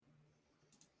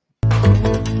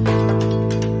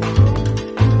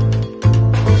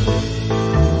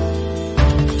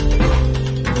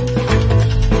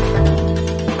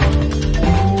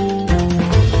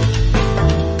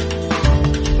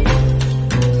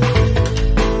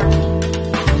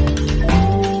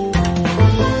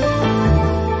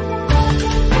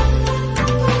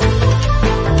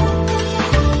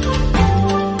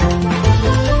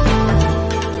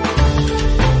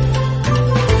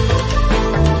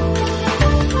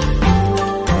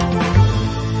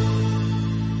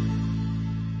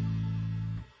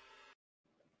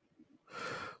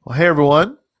Hey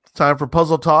everyone, it's time for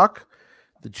Puzzle Talk,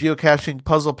 the geocaching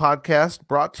puzzle podcast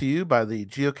brought to you by the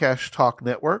Geocache Talk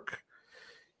Network.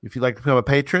 If you'd like to become a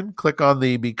patron, click on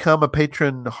the Become a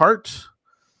Patron heart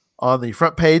on the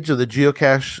front page of the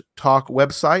Geocache Talk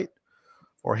website,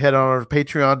 or head on over to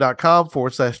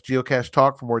patreon.com/geocache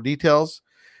talk for more details.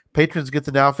 Patrons get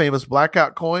the now famous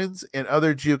blackout coins and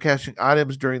other geocaching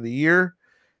items during the year,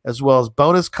 as well as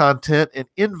bonus content and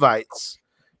invites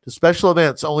to special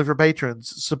events only for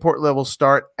patrons. Support levels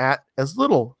start at as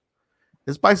little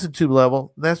as Bison Tube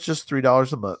level, and that's just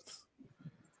 $3 a month.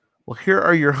 Well, here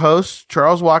are your hosts,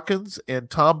 Charles Watkins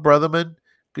and Tom Brotherman.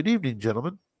 Good evening,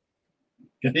 gentlemen.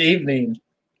 Good evening.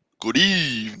 Good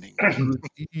evening. Good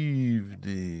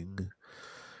evening.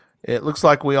 It looks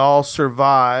like we all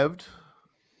survived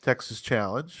Texas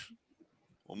Challenge.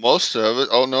 Well, most of it.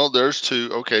 Oh, no, there's two.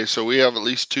 Okay, so we have at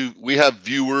least two. We have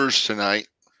viewers tonight.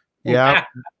 Yeah,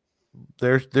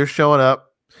 they're showing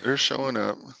up. They're showing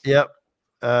up. Yep.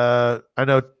 I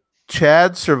know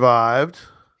Chad survived.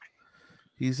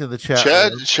 He's in the chat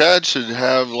room. Chad should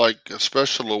have like a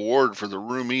special award for the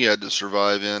room he had to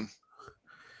survive in.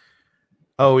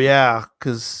 Oh yeah,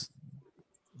 because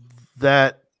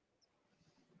that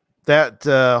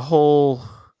whole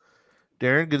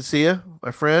Darren, good to see you,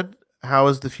 my friend. How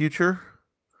is the future?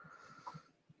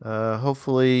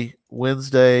 Hopefully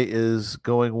Wednesday is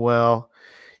going well.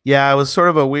 Yeah, it was sort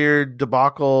of a weird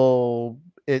debacle.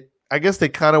 I guess they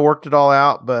kind of worked it all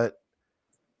out, but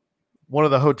one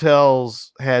of the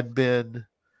hotels had been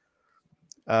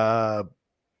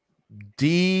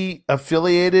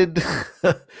de-affiliated,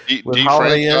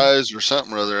 defranchised or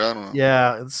something or other. I don't know.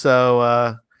 Yeah, and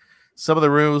so some of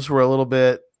the rooms were a little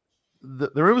bit.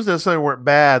 The rooms necessarily weren't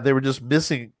bad; they were just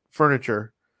missing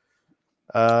furniture.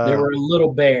 They were a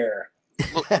little bare.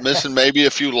 Missing maybe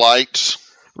a few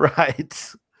lights. Right.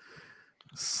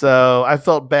 So I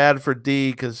felt bad for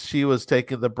Dee because she was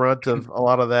taking the brunt of a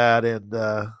lot of that, and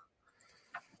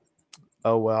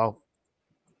oh well.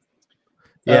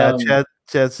 Yeah,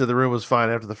 Chad said the room was fine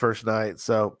after the first night,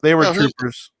 so they were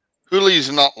troopers. Who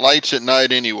leaves not lights at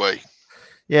night anyway?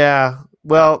 Yeah,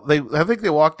 well, I think they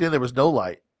walked in, there was no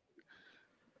light.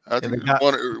 I think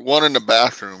one in the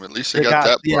bathroom. At least they got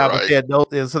that part right. But they had no,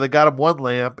 and so they got him one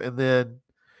lamp, and then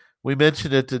we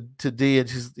mentioned it to Dee, and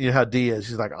she's, you know how Dee is.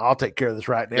 She's like, "I'll take care of this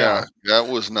right now." Yeah, that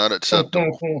was not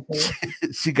acceptable.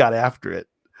 She got after it.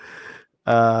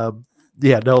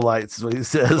 Yeah, no lights is what he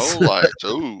says. No lights.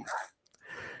 Ooh.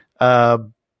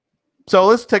 So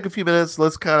let's take a few minutes.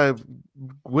 Let's kind of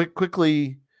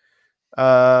quickly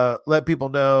let people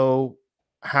know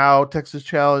how Texas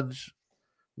Challenge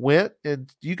went,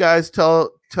 and you guys tell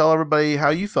everybody how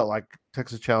you felt like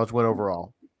Texas Challenge went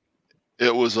overall.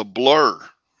 It was a blur.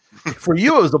 For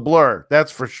you, it was a blur,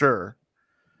 that's for sure.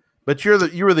 But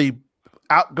you were the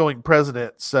outgoing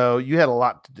president, so you had a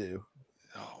lot to do.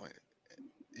 Oh,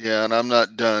 yeah, and I'm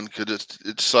not done because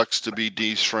it sucks to be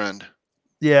Dee's friend.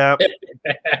 Yeah,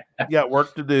 you got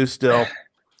work to do still.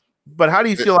 But how do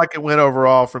you feel like it went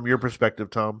overall from your perspective,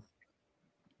 Tom?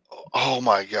 Oh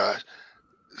my gosh.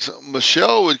 So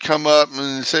Michelle would come up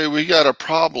and say, "We got a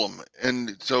problem."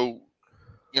 And so,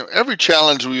 every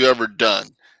challenge we've ever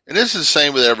done, and this is the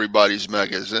same with everybody's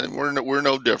megas, and we're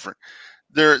no different.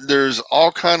 There's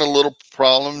all kind of little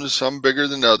problems, some bigger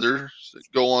than others, that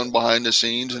go on behind the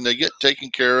scenes, and they get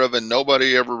taken care of, and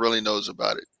nobody ever really knows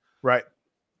about it. Right.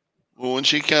 Well, when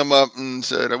she came up and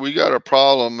said, "We got a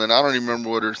problem," and I don't even remember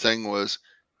what her thing was,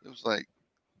 it was like,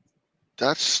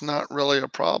 that's not really a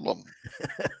problem.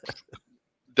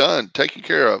 Done, taken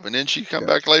care of. And then she come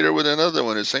back later with another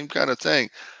one, the same kind of thing.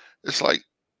 It's like,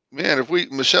 man, if we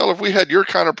had your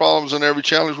kind of problems on every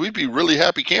challenge, we'd be really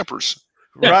happy campers.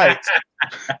 Right.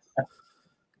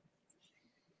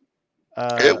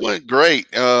 It went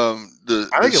great.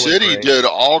 The city did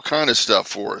all kind of stuff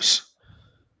for us.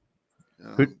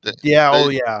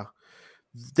 Yeah.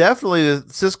 Definitely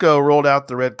Cisco rolled out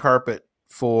the red carpet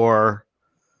for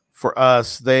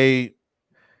us.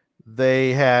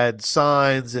 They had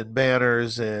signs and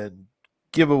banners and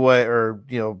giveaway or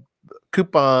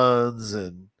coupons,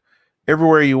 and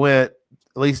everywhere you went,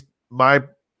 at least my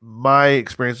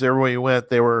experience, everywhere you went,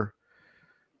 they were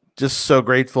just so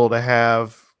grateful to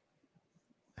have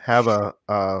a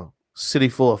city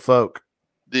full of folk.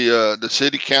 The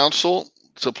city council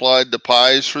supplied the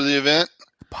pies for the event.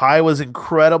 Pie was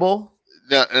incredible.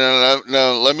 Now,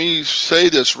 let me say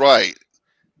this right.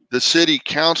 The city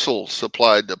council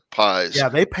supplied the pies. Yeah,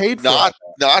 they paid for it.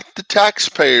 Not the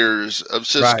taxpayers of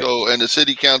Cisco, right. And the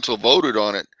city council voted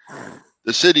on it.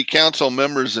 The city council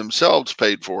members themselves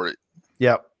paid for it.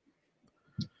 Yep.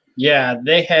 Yeah,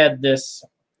 they had this,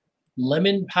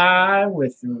 lemon pie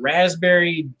with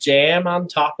raspberry jam on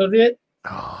top of it.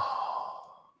 Oh.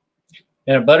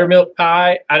 And a buttermilk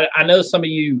pie. I know some of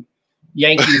you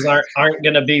Yankees aren't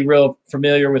going to be real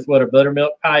familiar with what a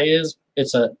buttermilk pie is.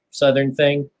 It's a Southern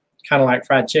thing, kind of like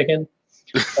fried chicken.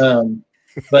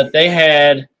 But they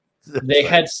had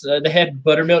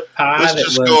buttermilk pie. Let's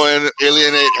just go and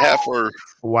alienate half our.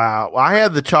 Wow. Well, I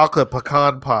had the chocolate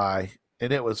pecan pie,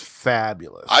 and it was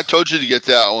fabulous. I told you to get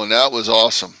that one. That was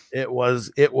awesome. It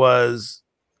was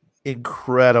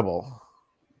incredible.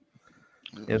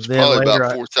 It's probably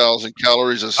about 4,000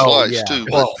 calories a slice too.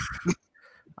 Well,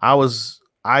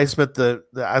 I spent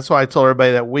that's why I told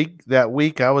everybody that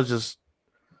week I was just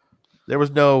it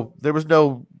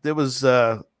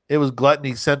was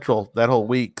gluttony central that whole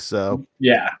week. So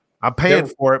yeah, I'm paying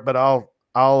for it, but I'll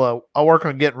work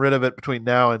on getting rid of it between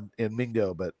now and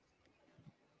Mingo. But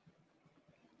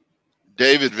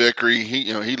David Vickery,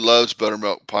 he loves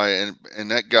buttermilk pie,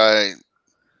 and that guy.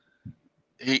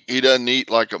 He doesn't eat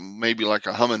maybe like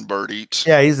a hummingbird eats.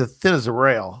 Yeah, he's as thin as a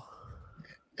rail.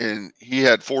 And he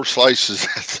had 4 slices.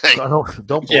 I think.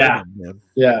 Don't blame him, man.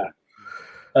 Yeah.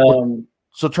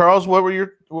 So Charles,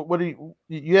 you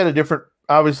had a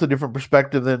obviously different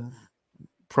perspective than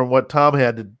from what Tom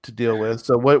had to deal with.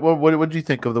 So what did you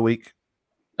think of the week?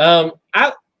 I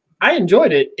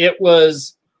enjoyed it. It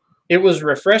was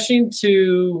refreshing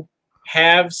to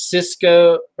have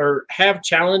Cisco or have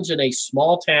challenge in a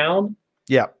small town.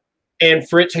 Yeah. And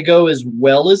for it to go as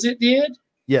well as it did,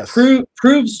 yes,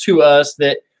 proves to us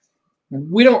that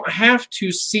we don't have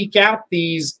to seek out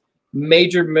these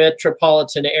major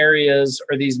metropolitan areas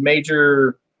or these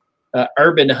major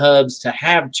urban hubs to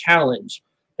have challenge.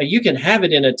 You can have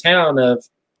it in a town of,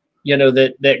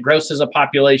 that grosses a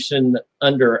population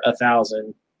under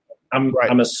 1,000.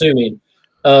 I'm assuming.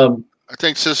 I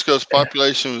think Cisco's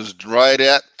population was right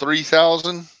at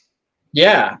 3,000.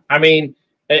 Yeah, I mean.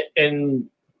 And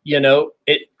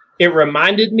it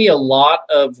reminded me a lot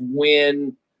of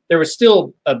when there was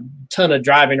still a ton of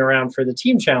driving around for the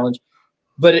team challenge,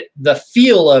 but the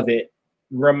feel of it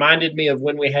reminded me of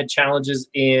when we had challenges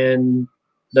in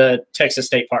the Texas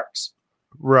state parks,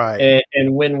 right?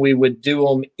 And when we would do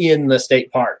them in the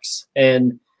state parks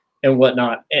and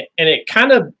whatnot, and it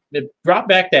brought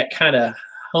back that kind of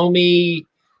homey.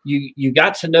 You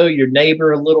got to know your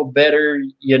neighbor a little better.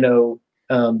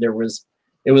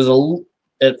 It was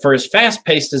for as fast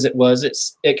paced as it was, it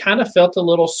kind of felt a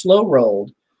little slow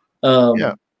rolled.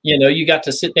 You got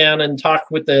to sit down and talk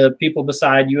with the people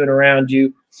beside you and around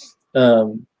you,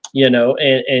 and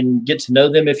get to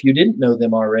know them if you didn't know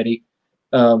them already.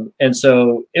 And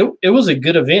so it was a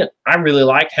good event. I really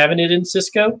liked having it in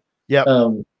Cisco. Yeah.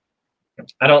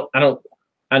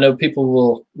 I know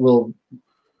people will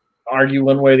argue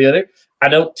one way or the other. I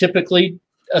don't typically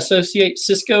associate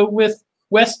Cisco with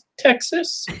West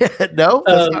Texas. No,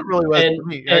 that's not really West for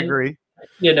me. I agree.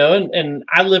 And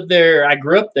I lived there. I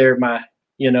grew up there my,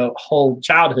 whole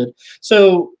childhood.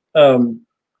 So, but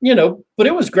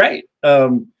it was great.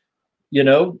 Team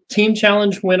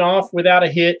challenge went off without a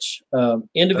hitch.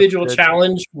 Individual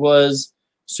challenge was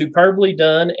superbly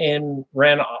done and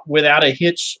ran without a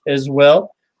hitch as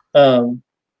well.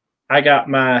 I got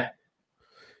my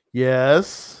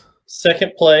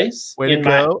second place in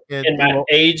my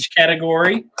age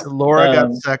category. Laura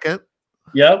got second.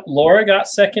 Yep, Laura got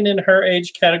second in her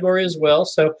age category as well.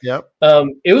 So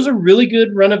it was a really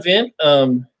good run event.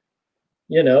 A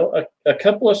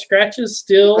couple of scratches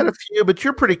still. Got a few, but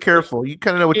you're pretty careful. You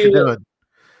kind of know what you're doing.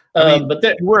 But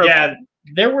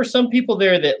there were some people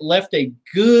there that left a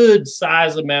good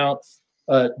size amount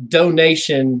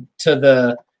donation to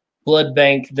the blood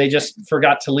bank. They just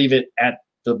forgot to leave it at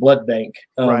the blood bank.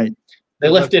 Right. They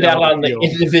left it out on the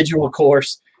individual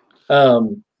course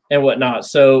and whatnot.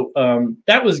 So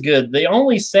that was good. The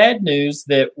only sad news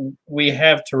that we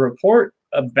have to report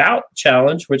about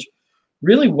Challenge, which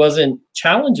really wasn't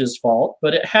Challenge's fault,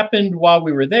 but it happened while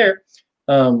we were there.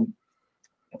 A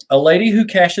lady who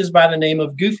cashes by the name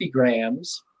of Goofy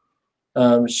Grams.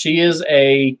 She is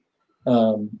a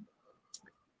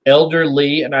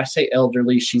elderly, and I say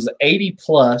elderly, she's 80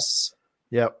 plus.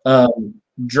 Yep.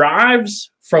 Drives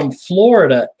from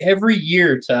Florida every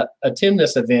year to attend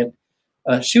this event.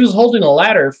 She was holding a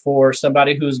ladder for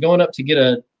somebody who was going up to get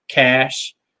a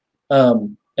cash,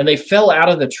 and they fell out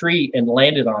of the tree and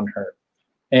landed on her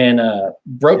and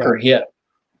broke her hip.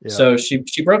 Yeah. So she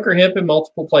broke her hip in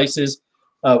multiple places.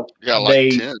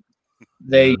 They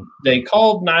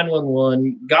called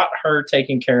 911, got her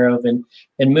taken care of, and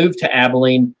moved to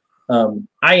Abilene.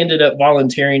 I ended up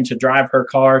volunteering to drive her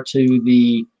car to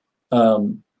the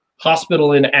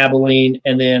hospital in Abilene,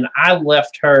 and then I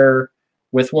left her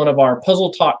with one of our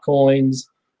Puzzle Talk coins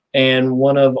and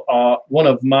one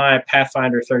of my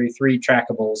Pathfinder 33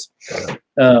 trackables.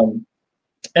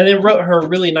 And then wrote her a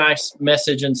really nice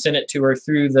message and sent it to her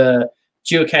through the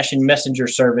geocaching messenger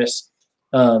service.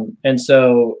 And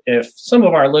so if some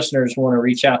of our listeners want to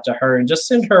reach out to her and just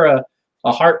send her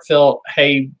a heartfelt,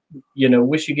 hey,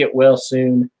 wish you get well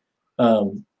soon.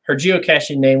 Her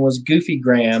geocaching name was Goofy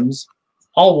Grams,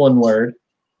 all one word.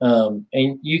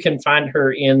 And you can find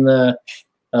her in the,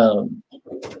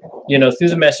 through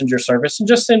the messenger service, and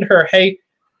just send her, hey,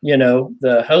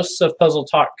 the hosts of Puzzle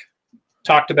Talk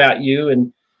talked about you,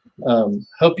 and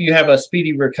hope you have a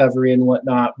speedy recovery and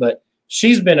whatnot. But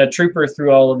she's been a trooper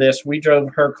through all of this. We drove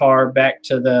her car back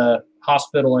to the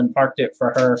hospital and parked it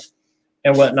for her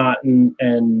and whatnot.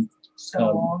 And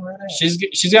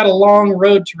she's got a long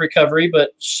road to recovery, but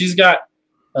she's got,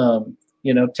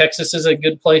 Texas is a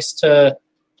good place to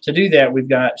do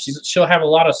that. She'll have a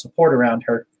lot of support around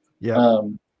her. Yeah.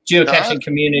 Geocaching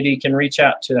community can reach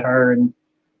out to her and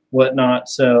whatnot.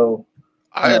 So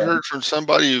I had heard from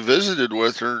somebody who visited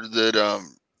with her that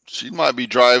she might be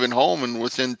driving home and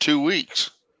within 2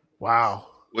 weeks. Wow.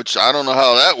 Which I don't know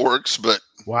how that works, but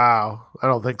wow. I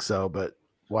don't think so, but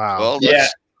wow. Well, yeah.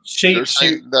 They're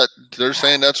saying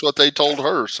that's what they told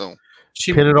her. So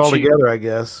pin it all together, I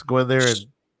guess. Go in there and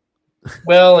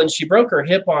and she broke her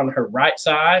hip on her right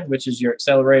side, which is your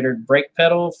accelerator brake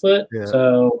pedal foot. Yeah.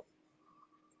 So,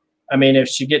 I mean, if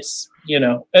she gets,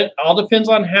 it all depends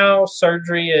on how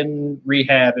surgery and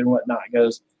rehab and whatnot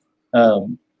goes.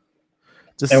 The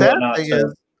sad thing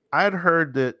is, I'd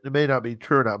heard that it may not be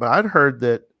true or not, but I'd heard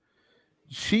that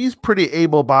she's pretty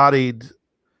able-bodied,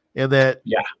 and that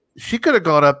she could have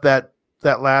gone up that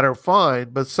ladder fine,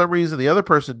 but some reason the other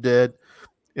person did,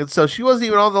 and so she wasn't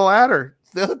even on the ladder.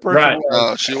 The other person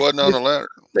was. No, she wasn't on the ladder.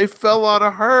 They fell onto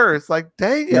her. It's like,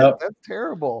 dang it, that's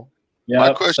terrible.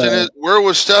 My question is, where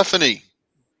was Stephanie?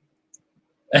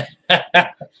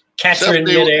 Catch her in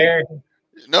midair.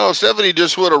 No, Stephanie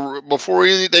just would have, before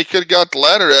they could have got the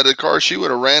ladder out of the car, she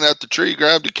would have ran out the tree,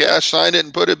 grabbed the cash, signed it,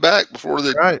 and put it back before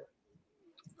the. Right.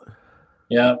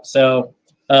 Yeah. So,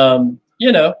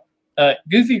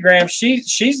 Goofy Graham, she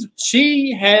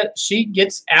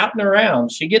gets out and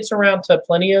around. She gets around to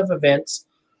plenty of events.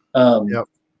 I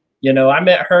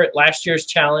met her at last year's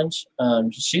challenge.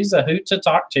 She's a hoot to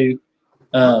talk to,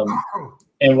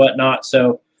 and whatnot.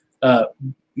 So, our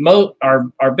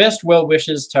best well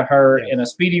wishes to her in a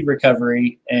speedy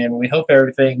recovery, and we hope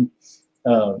everything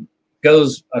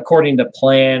goes according to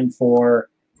plan for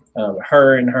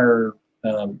her and her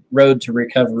road to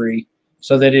recovery,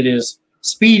 so that it is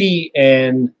speedy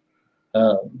and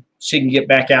she can get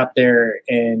back out there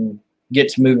and get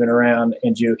to moving around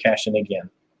and geocaching again.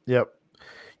 Yep.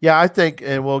 Yeah, I think,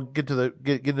 and we'll get to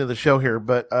get into the show here,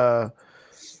 but I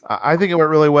think it went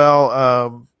really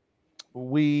well.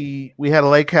 We had a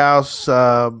lake house.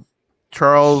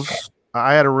 Charles,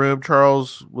 I had a room.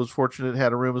 Charles was fortunate,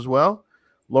 had a room as well.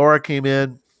 Laura came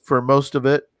in for most of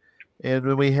it, and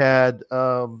then we had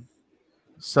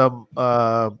some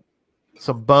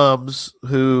bums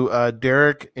who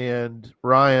Derek and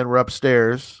Ryan were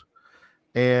upstairs,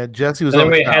 and Jesse was. And then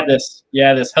on the we couch. had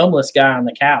this homeless guy on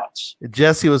the couch.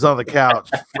 Jesse was on the couch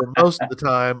for most of the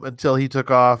time until he took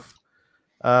off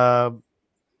the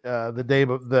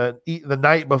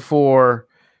night before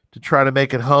to try to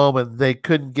make it home, and they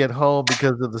couldn't get home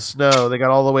because of the snow. They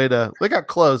got all the way to. They got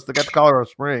close. They got to Colorado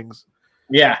Springs.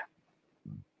 Yeah,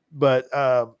 but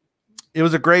it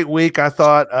was a great week. I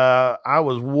thought I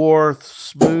was wore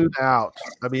smooth out.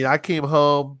 I mean, I came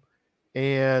home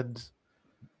and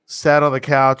sat on the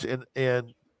couch,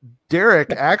 and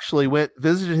Derek actually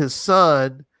visited his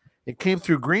son and came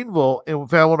through Greenville and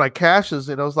found one of my caches.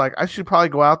 And I was like, I should probably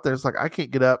go out there. It's like, I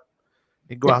can't get up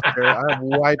and go out there. I'm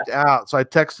wiped out. So I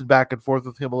texted back and forth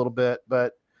with him a little bit.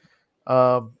 But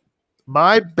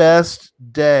my best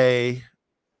day,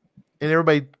 and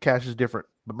everybody caches different,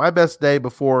 but my best day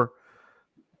before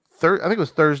I think it was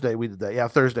Thursday we did that. Yeah,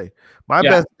 Thursday. My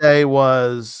best day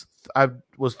was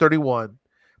 31.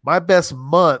 My best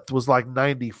month was like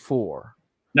 94.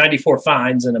 94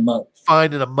 fines in a month.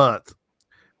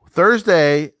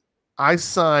 Thursday, I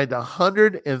signed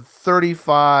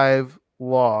 135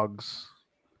 logs.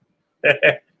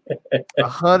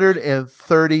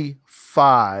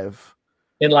 135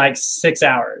 in like 6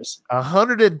 hours.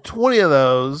 120 of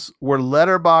those were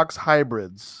letterbox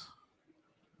hybrids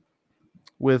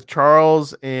with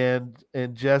Charles and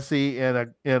Jesse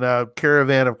and a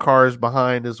caravan of cars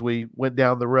behind as we went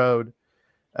down the road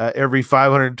every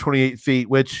 528 feet,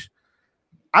 which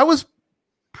I was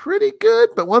pretty good,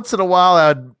 but once in a while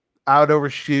I would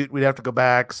overshoot. We'd have to go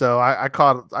back. So I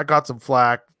got some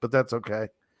flack, but that's okay.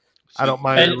 I don't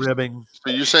mind ribbing.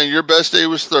 So you're saying your best day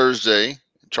was Thursday,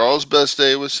 Charles' best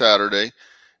day was Saturday,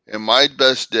 and my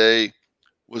best day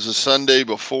was a Sunday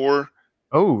before.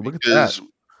 Oh, look at that.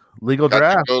 Legal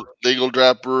Draft. Go to Legal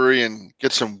Draft Brewery and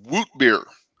get some Woot beer.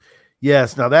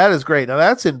 Yes, now that is great. Now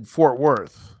that's in Fort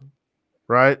Worth,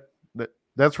 right?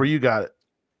 That's where you got it.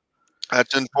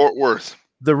 That's in Fort Worth.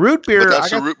 The root beer. But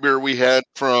that's the root beer we had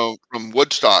from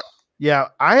Woodstock. Yeah,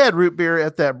 I had root beer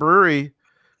at that brewery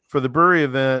for the brewery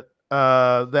event.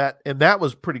 That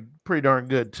was pretty darn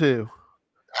good too.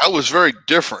 That was very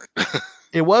different.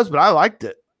 It was, but I liked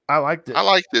it. But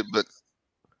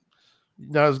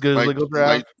not as good as Legal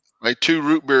Draft. My two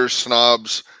root beer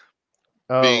snobs,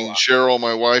 being Cheryl,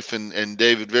 my wife, and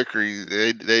David Vickery,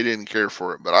 they didn't care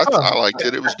for it, but I liked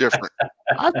it. It was different.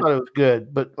 I thought it was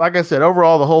good, but like I said,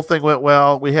 overall the whole thing went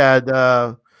well. We had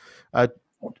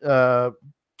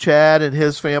Chad and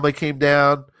his family came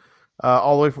down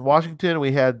all the way from Washington.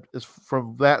 We had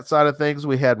from that side of things.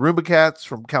 We had Roomba Cats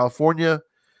from California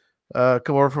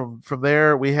come over from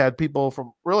there. We had people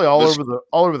from really all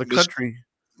over the country.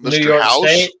 New York House.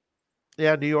 State.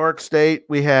 Yeah, New York State.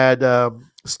 We had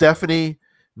Stephanie,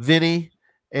 Vinny,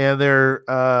 and their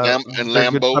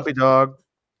Lambo puppy dog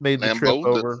made the trip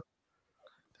over.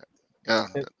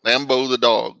 Lambo the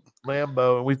dog.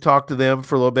 Lambo, and we talked to them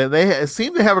for a little bit. They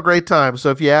seem to have a great time. So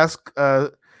if you ask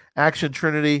Action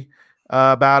Trinity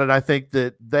about it, I think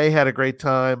that they had a great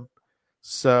time.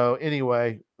 So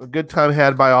anyway, a good time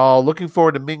had by all. Looking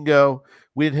forward to Mingo.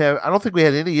 I don't think we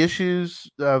had any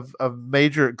issues of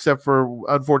major, except for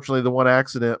unfortunately the one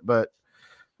accident. But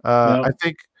I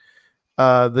think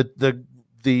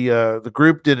the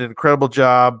group did an incredible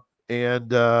job,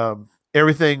 and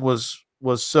everything was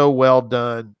so well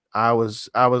done.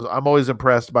 I'm always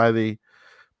impressed by the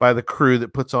crew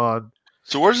that puts on.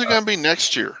 So where's it going to be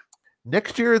next year?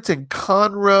 Next year it's in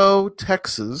Conroe,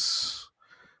 Texas.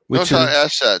 Notice I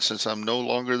asked that since I'm no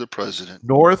longer the president.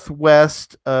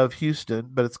 Northwest of Houston,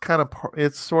 but it's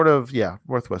sort of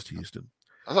northwest of Houston.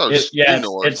 I thought it was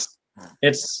north.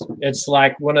 It's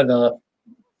like one of the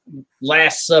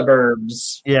last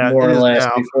suburbs, more or less,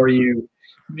 now. before you.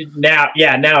 Now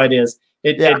it is.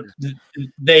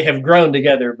 They have grown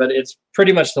together, but it's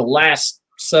pretty much the last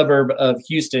suburb of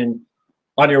Houston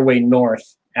on your way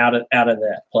north out of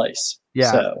that place.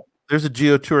 Yeah. So there's a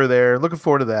geo tour there. Looking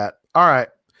forward to that. All right.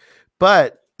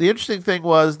 But the interesting thing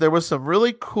was there was some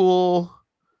really cool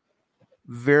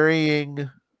varying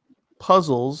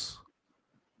puzzles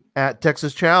at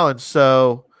Texas Challenge.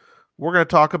 So we're going to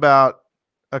talk about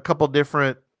a couple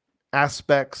different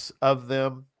aspects of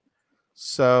them.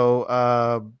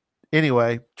 So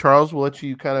anyway, Charles, we'll let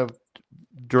you kind of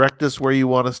direct us where you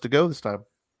want us to go this time.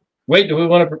 Wait, do we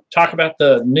want to talk about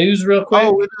the news real quick?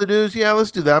 Oh, the news? Yeah, let's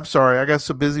do that. I'm sorry. I got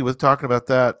so busy with talking about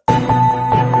that.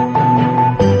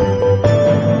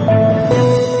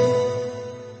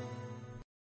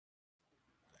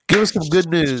 Give us some good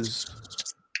news.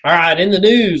 All right, in the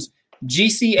news,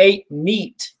 GC8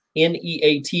 NEAT,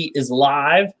 NEAT, is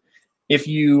live. If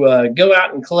you go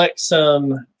out and collect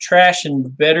some trash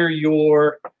and better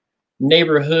your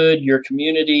neighborhood, your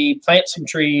community, plant some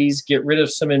trees, get rid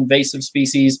of some invasive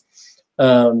species,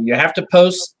 you have to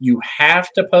post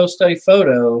a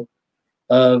photo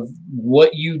of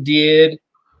what you did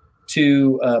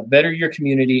to better your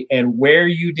community and where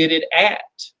you did it at.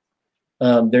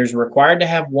 There's required to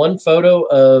have one photo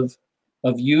of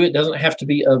you. It doesn't have to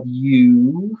be of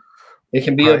you. It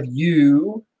can be of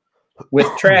you with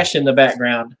trash in the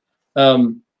background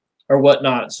or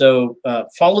whatnot. So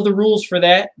follow the rules for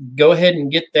that. Go ahead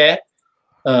and get that.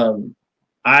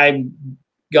 I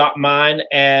got mine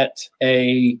at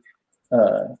a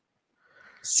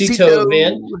CITO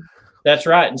event. That's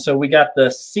right. And so we got the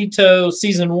CITO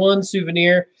Season 1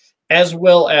 souvenir, as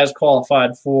well as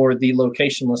qualified for the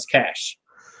locationless cache.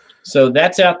 So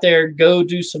that's out there. Go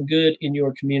do some good in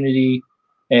your community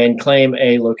and claim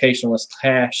a locationless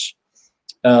cache.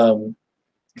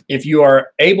 If you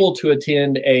are able to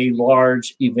attend a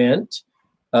large event,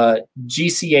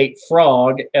 GC8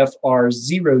 Frog,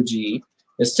 FR0G,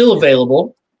 is still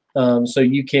available. So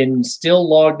you can still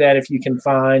log that if you can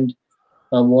find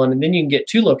one. And then you can get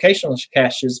 2 locationless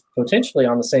caches potentially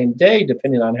on the same day,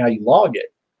 depending on how you log it.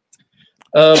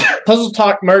 Puzzle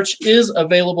Talk merch is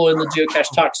available in the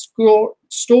Geocache Talk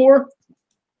store.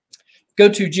 Go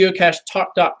to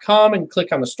geocachetalk.com and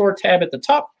click on the store tab at the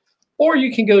top, or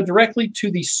you can go directly to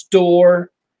the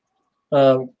store,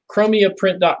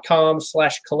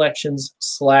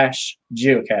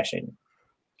 chromiaprint.com/collections/geocaching.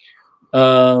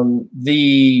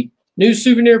 The new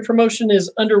souvenir promotion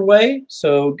is underway.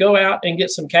 So go out and get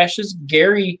some caches.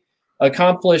 Gary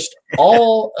accomplished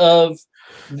all of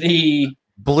the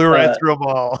blew right through them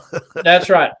all. That's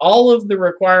right. All of the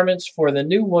requirements for the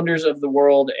new Wonders of the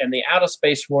World and the Out of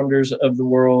Space Wonders of the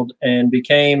World, and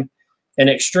became an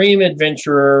extreme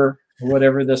adventurer,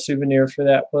 whatever the souvenir for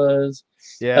that was.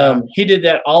 Yeah. He did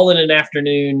that all in an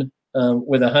afternoon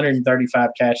with 135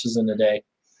 caches in a day.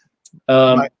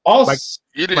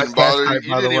 You didn't bother. You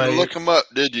didn't even look them up,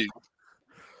 did you?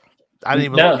 I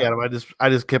didn't even look at them. I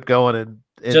just kept going and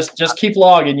just keep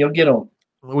logging. You'll get them.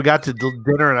 We got to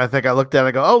dinner, and I think I looked at it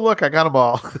and go, oh, look, I got them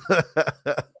all.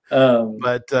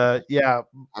 But yeah,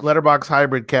 Letterbox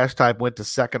Hybrid Cache Type went to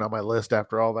second on my list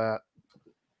after all that.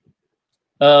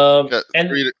 Got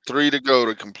three to go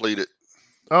to complete it.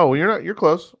 Oh, you're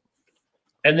close.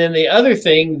 And then the other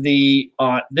thing,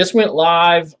 this went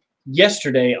live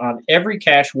yesterday on every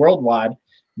cache worldwide.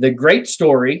 The Great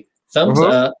Story, thumbs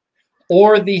up,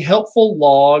 or the Helpful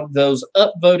Log, those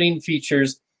upvoting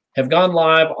features have gone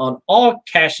live on all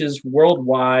caches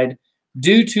worldwide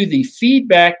due to the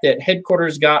feedback that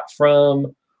headquarters got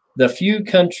from the few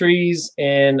countries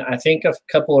and I think a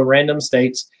couple of random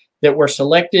states that were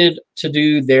selected to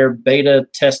do their beta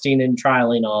testing and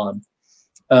trialing on.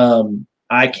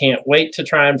 I can't wait to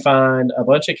try and find a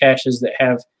bunch of caches that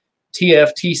have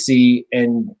TFTC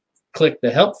and click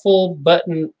the Helpful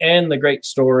button and the Great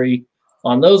Story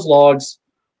on those logs,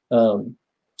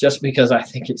 just because I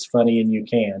think it's funny and you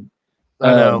can.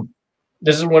 I know.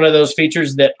 This is one of those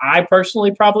features that I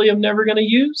personally probably am never going to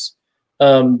use.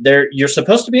 You're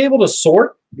supposed to be able to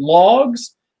sort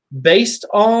logs based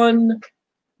on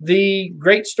the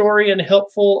Great Story and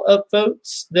Helpful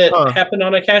upvotes that happen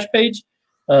on a cache page.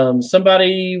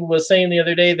 Somebody was saying the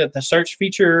other day that the search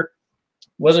feature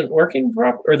wasn't working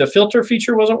or the filter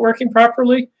feature wasn't working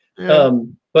properly. Yeah.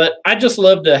 But I just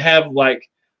love to have like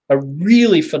a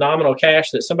really phenomenal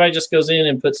cache that somebody just goes in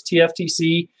and puts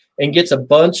TFTC and gets a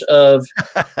bunch of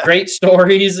great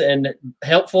stories and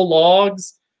helpful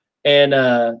logs. And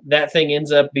that thing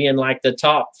ends up being like the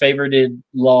top favorited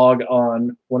log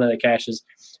on one of the caches.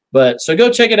 But so go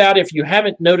check it out. If you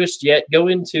haven't noticed yet, go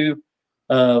into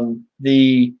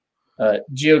the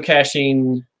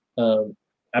geocaching.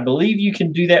 I believe you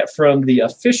can do that from the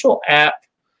official app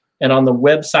and on the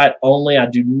website only. I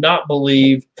do not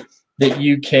believe that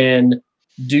you can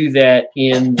do that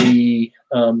in the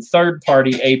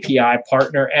third-party API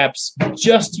partner apps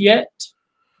just yet.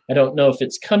 I don't know if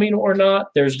it's coming or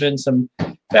not. There's been some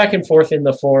back and forth in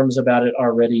the forums about it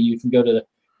already. You can go to the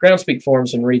Groundspeak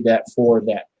forums and read that for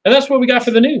that. And that's what we got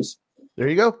for the news. There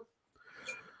you go.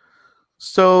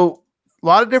 So a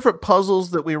lot of different puzzles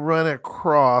that we run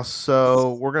across.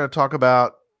 So we're going to talk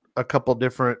about a couple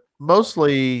different,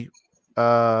 mostly,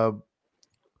 I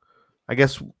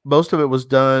guess most of it was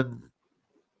done.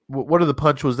 What are the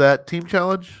punch? Was that Team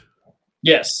Challenge?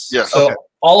 Yes. Yes. So okay.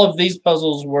 All of these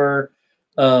puzzles were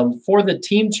for the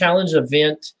Team Challenge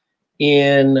event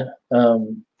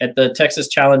at the Texas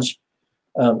Challenge.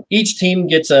 Each team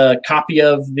gets a copy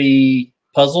of the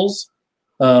puzzles,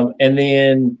 and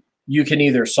then you can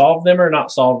either solve them or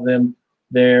not solve them.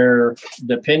 They're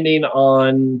depending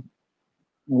on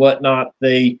whatnot.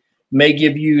 They may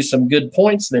give you some good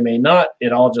points. They may not.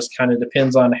 It all just kind of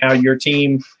depends on how your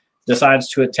team decides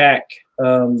to attack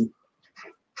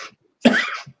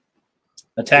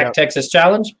Texas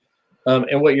Challenge,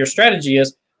 and what your strategy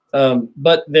is.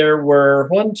 But there were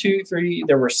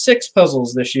 6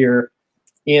 puzzles this year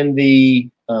in the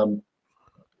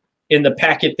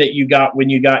packet that you got when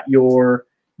you got your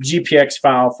GPX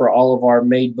file for all of our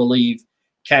made believe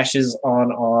caches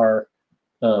on our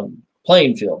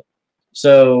playing field.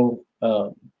 So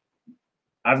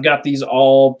I've got these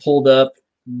all pulled up.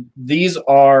 These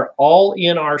are all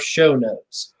in our show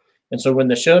notes. And so when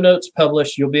the show notes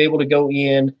publish, you'll be able to go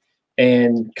in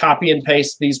and copy and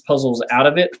paste these puzzles out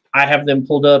of it. I have them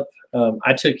pulled up.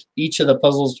 I took each of the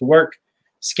puzzles to work,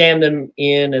 scanned them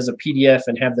in as a PDF,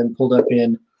 and have them pulled up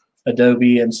in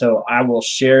Adobe. And so I will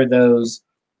share those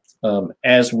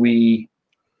as we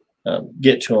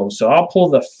get to them. So I'll pull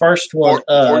the first one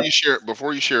up.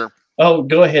 Before you share. Oh,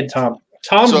 go ahead, Tom.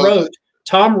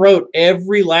 Tom wrote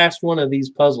every last one of these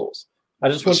puzzles. I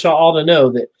just want y'all all to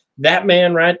know that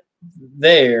man right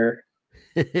there,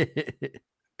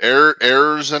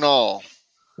 errors and all,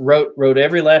 wrote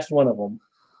every last one of them.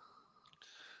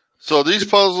 So these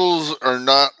puzzles are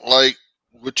not like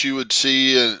what you would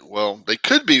see. Well, they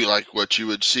could be like what you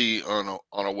would see on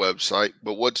a website,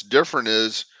 but what's different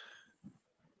is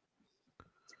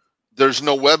there's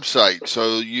no website,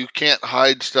 so you can't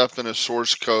hide stuff in a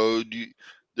source code.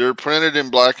 They're printed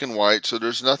in black and white, so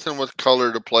there's nothing with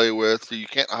color to play with. You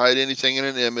can't hide anything in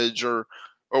an image or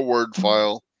a Word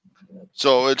file.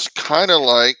 So it's kind of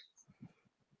like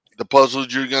the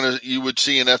puzzles you would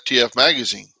see in FTF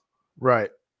magazine. Right.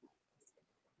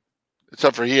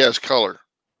 Except for he has color.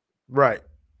 Right.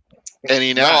 And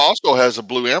he now also has a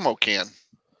blue ammo can.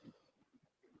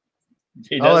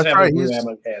 He does have a blue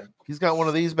ammo can. He's got one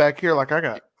of these back here like I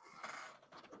got.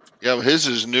 Yeah, but his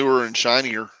is newer and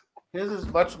shinier. His is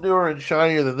much newer and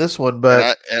shinier than this one,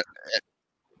 but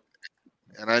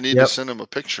and I need to send him a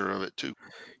picture of it too.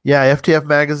 Yeah, FTF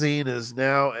Magazine is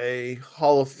now a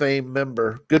Hall of Fame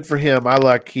member. Good for him. I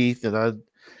like Keith, and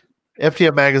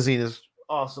FTF Magazine is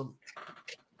awesome.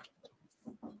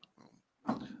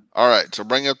 All right, so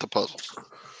bring up the puzzles.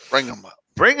 Bring them up.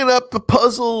 Bringing up the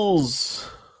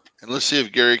puzzles. And let's see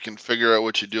if Gary can figure out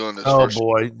what you do on this. Oh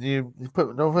boy, don't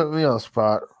put me on the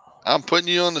spot. I'm putting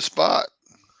you on the spot.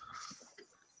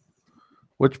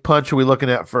 Which punch are we looking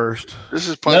at first? This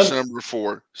is punch number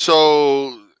 4.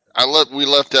 So we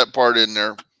left that part in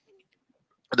there.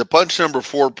 The punch number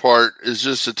 4 part is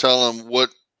just to tell them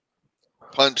what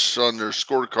punch on their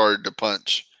scorecard to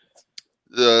punch.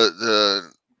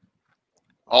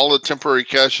 All the temporary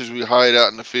caches we hide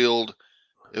out in the field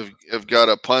have got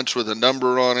a punch with a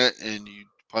number on it, and you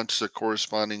punch the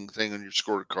corresponding thing on your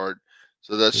scorecard.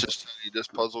 So that's just this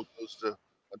puzzle goes to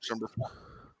punch number 4.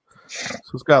 So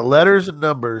it's got letters and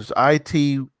numbers.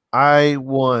 I1,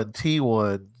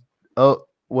 T1. Oh,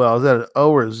 well, is that an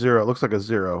O or a 0? It looks like a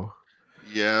 0.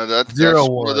 Yeah, that's 0,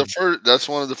 one of the first. That's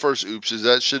one of the first oopses.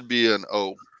 That should be an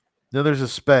O. Then there's a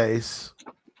space,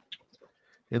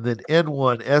 and then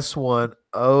N1, S1,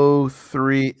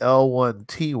 O3, L1,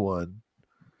 T1.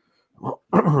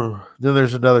 Then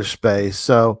there's another space.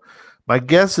 So my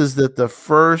guess is that the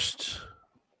first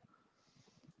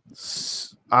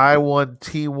I1,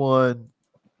 T1, and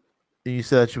you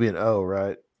said that should be an O,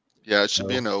 right? Yeah, it should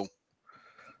be an O.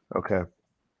 Okay.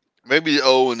 Maybe the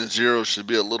O and the 0 should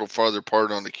be a little farther apart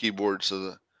on the keyboard so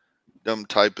the dumb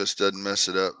typist doesn't mess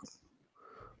it up.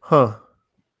 Huh.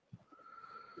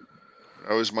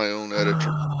 I was my own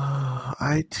editor.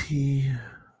 IT.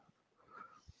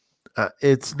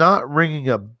 It's not ringing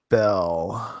a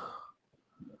bell.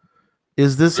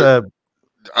 Is this a...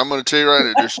 I'm going to tell you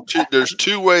right now, there's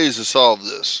two ways to solve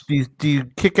this. Do you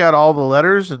kick out all the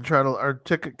letters and try to... Or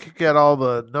kick out all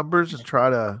the numbers and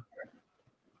try to...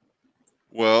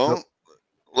 Well,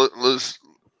 let's...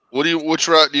 Which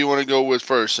route do you want to go with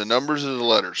first? The numbers or the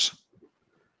letters?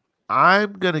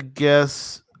 I'm going to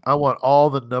guess I want all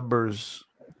the numbers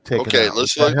taken okay, out.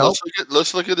 let's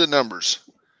look at the numbers.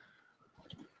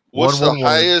 What's the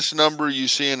highest number you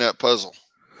see in that puzzle?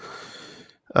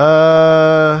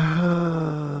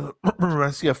 I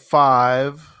see a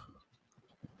 5.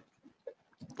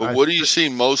 But what do you see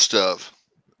most of?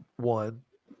 1.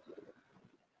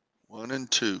 1 and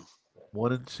 2.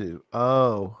 1 and 2.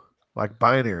 Oh, like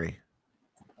binary.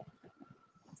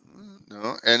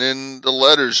 No. And in the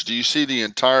letters, do you see the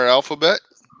entire alphabet?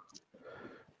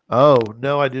 Oh,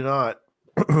 no, I do not.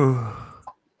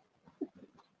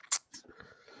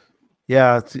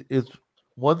 Yeah, it's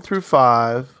 1 through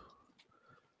 5,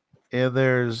 and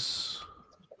there's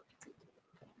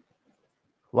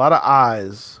a lot of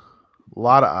I's, a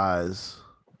lot of O's,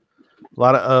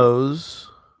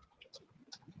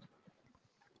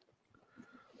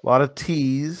 a lot of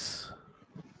T's.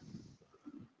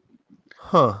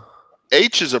 Huh.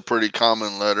 H is a pretty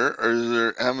common letter. Or is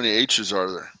there? How many H's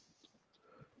are there?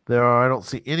 I don't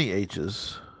see any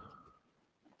H's.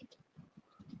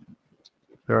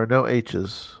 There are no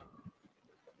H's.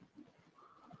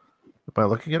 Am I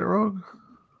looking at it wrong?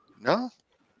 No.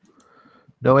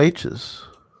 No H's.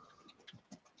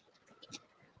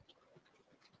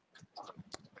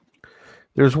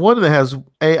 There's one that has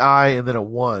AI and then a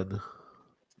 1.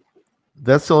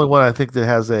 That's the only one I think that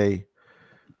has a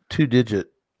 2-digit.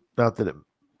 Not that it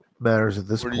matters at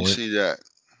this point. Where do you see that?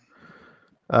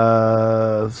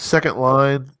 Second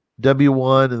line,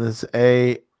 W1 and this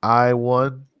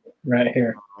AI1. Right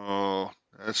here. Oh,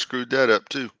 I screwed that up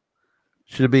too.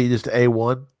 Should it be just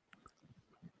A1?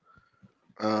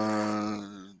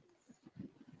 Wow.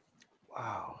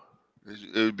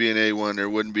 It would be an A1.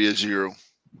 There wouldn't be a 0.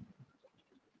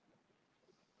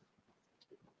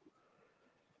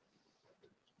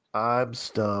 I'm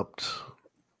stumped.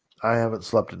 I haven't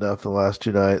slept enough in the last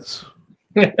 2 nights.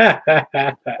 All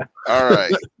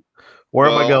right. Where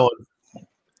am I going?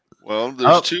 Well,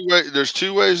 there's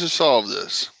two ways to solve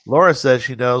this. Laura says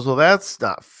she knows. Well, that's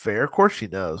not fair. Of course she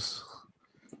knows.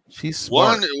 She's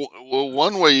smart.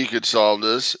 One way you could solve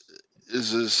this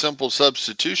is a simple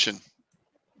substitution.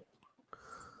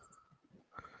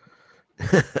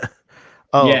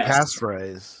 Yes.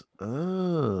 passphrase.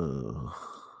 Oh.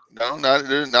 No, not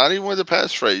even with a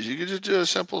passphrase. You could just do a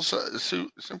simple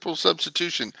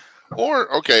substitution.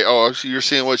 Or okay, so you're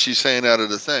seeing what she's saying out of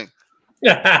the thing.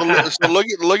 So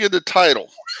look at the title.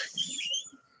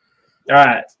 All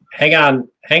right, hang on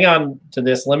to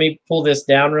this. Let me pull this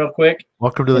down real quick.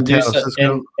 Welcome to the town of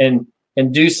Cisco.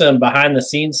 And do some behind the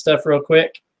scenes stuff real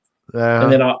quick,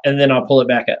 and then I'll pull it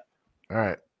back up. All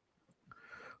right.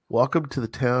 Welcome to the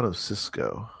town of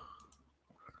Cisco.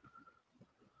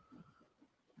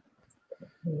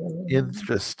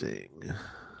 Interesting.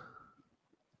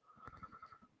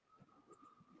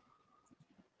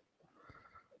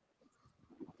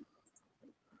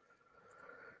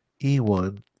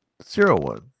 E1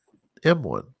 01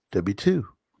 M1 W2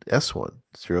 S1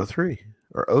 03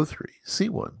 or O3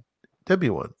 C1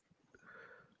 W1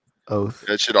 oath.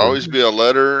 It should always be a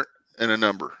letter and a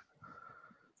number.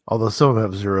 Although some of them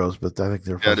have zeros, but I think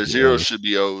they're the zeros should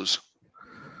be O's.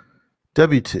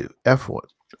 W2 F1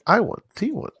 I1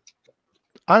 T1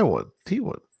 I1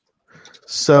 T1.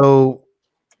 So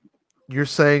you're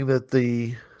saying that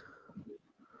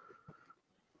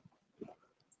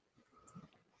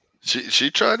she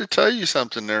tried to tell you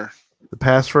something there. The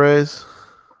passphrase.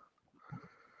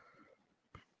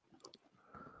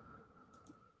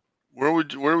 Where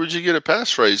would you get a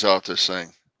passphrase off this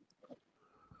thing?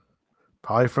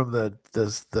 Probably from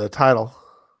the title.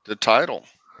 The title.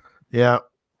 Yeah.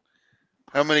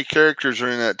 How many characters are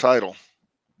in that title?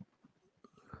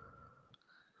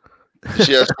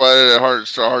 She asked why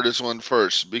it's the hardest one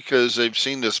first, because they've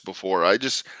seen this before. I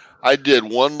did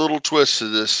one little twist to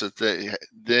this that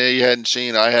they hadn't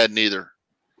seen. I hadn't either.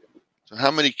 So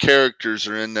how many characters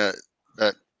are in that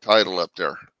title up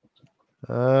there?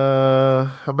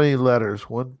 How many letters?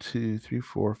 1, 2, 3,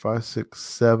 4, 5, 6,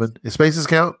 7. Is spaces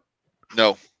count?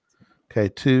 No. Okay,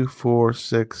 2, 4,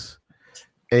 6,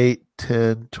 8,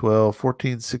 10, 12,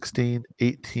 14, 16,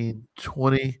 18,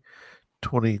 20,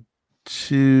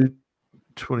 22,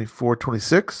 24,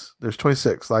 26. There's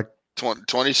 26. Like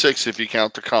 26 if you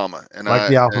count the comma. And like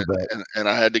the alphabet. And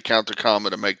I had to count the comma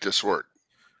to make this work.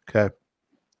 Okay.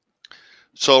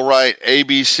 So right, A,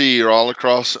 B, C are all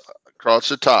across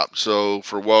the top. So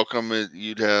for welcome,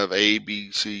 you'd have A,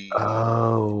 B, C.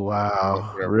 Oh,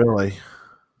 wow. Really?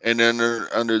 And then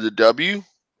under the W, you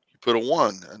put a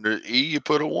 1. Under E, you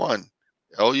put a 1.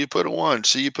 L, you put a 1.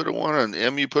 C, you put a 1. And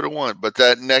M, you put a 1. But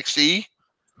that next E,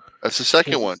 that's the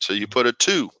second one. So you put a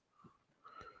 2.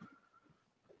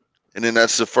 And then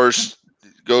that's the first,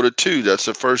 go to 2. That's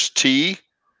the first T,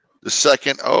 the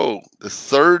second O, the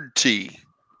third T,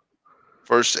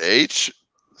 first H,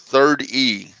 third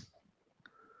E.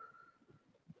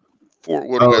 What do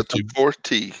we got? Fourth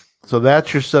T. So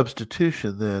that's your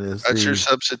substitution then. That's your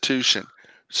substitution.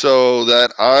 So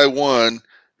that I1,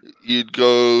 you'd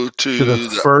go to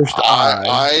the first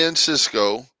I in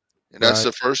Cisco, and that's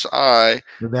the first I,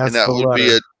 and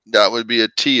that would be a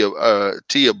T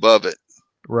above it.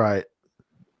 Right.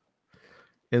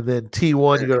 And then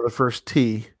T1, you go to the first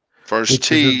T. First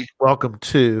T. Welcome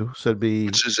to, so it'd be.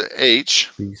 Which is an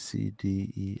H. B, C,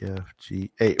 D, E, F, G,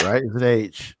 8, right? It's an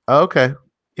H. Oh, okay.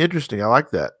 Interesting. I like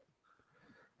that.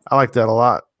 I like that a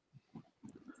lot.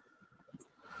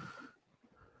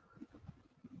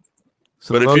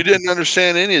 So but if you didn't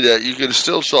understand any of that, you could have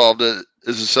still solved it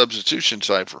as a substitution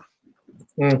cipher.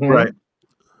 Mm-hmm. Right.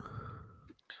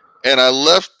 And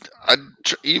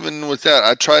even with that,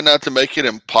 I try not to make it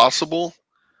impossible.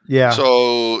 Yeah.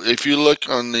 So if you look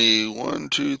on the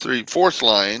 4th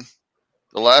line,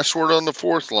 the last word on the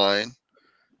 4th line,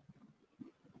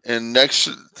 and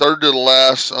third to the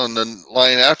last on the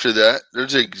line after that,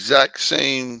 there's the exact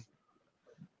same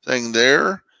thing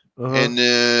there. Uh-huh. And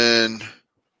then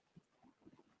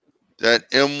that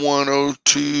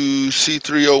M102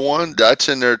 C301, that's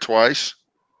in there twice.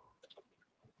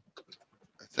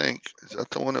 I think. Is that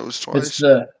the one that was twice? It's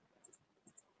the.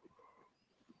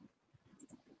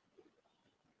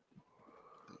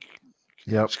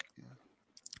 Yep.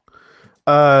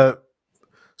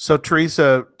 So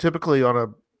Teresa, typically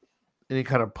on any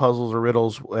kind of puzzles or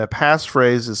riddles, a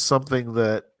passphrase is something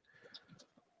that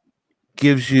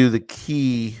gives you the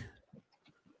key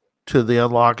to the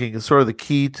unlocking. It's sort of the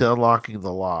key to unlocking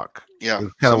the lock. Yeah.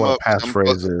 It's kind of what a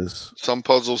passphrase is. Some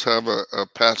puzzles have a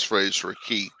passphrase for a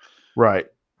key. Right.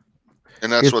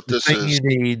 And that's what this is. You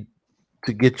need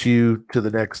to get you to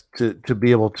the next, to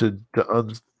be able to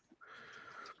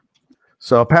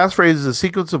So a passphrase is a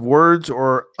sequence of words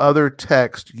or other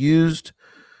text used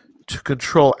to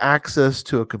control access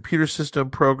to a computer system,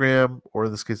 program, or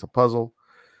in this case, a puzzle.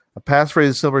 A passphrase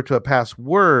is similar to a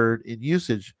password in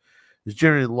usage is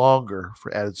generally longer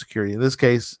for added security. In this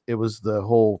case, it was the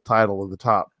whole title of the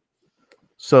top.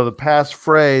 So the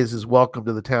passphrase is "Welcome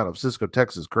to the town of Cisco,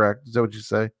 Texas." Correct? Is that what you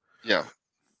say? Yeah.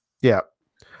 Yeah.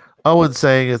 Owen's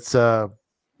saying it's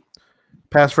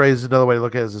passphrase is another way to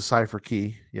look at it as a cipher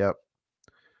key. Yep.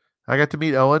 I got to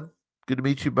meet Owen. Good to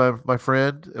meet you, my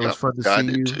friend. It was fun to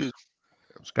see you. Too.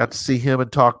 Got to see him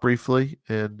and talk briefly,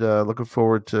 and looking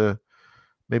forward to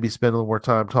maybe spend a little more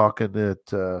time talking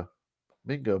at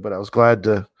Mingo. But I'm glad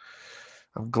to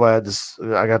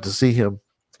I got to see him.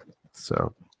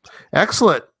 So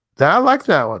excellent. I like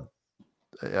that one.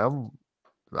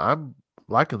 I'm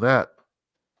liking that.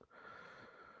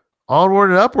 Onward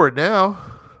and upward now.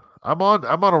 I'm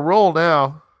on a roll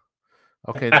now.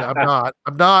 Okay, I'm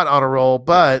not on a roll,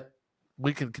 but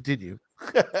we can continue.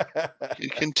 You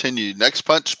continue. Next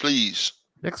punch, please.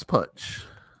 Next punch.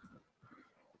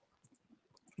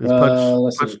 Is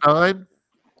punch 9?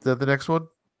 Is that the next one?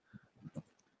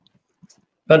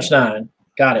 Punch 9.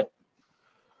 Got it.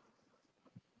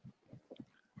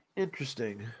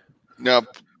 Interesting. Now,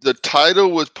 the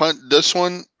title with punch, this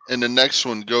one and the next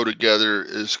one go together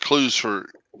is clues for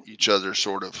each other,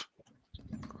 sort of.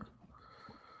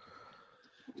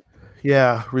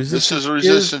 Yeah, Resistance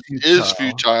is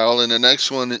futile, and the next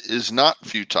one is not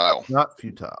futile. Not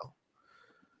futile.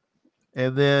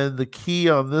 And then the key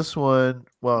on this one,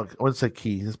 well, I wouldn't say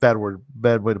key. It's bad way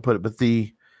to put it. But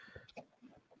the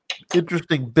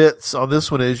interesting bits on this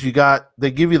one is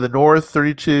they give you the north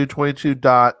 32, 22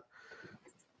 dot,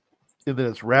 and then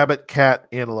it's rabbit, cat,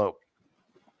 antelope.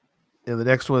 And the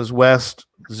next one is west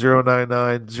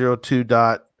 09902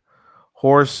 dot,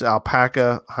 horse,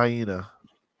 alpaca, hyena.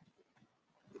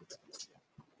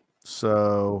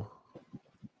 So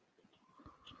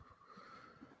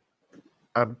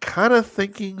I'm kind of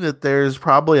thinking that there's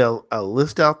probably a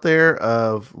list out there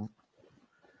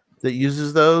that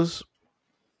uses those.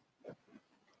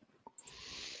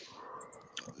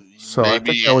 So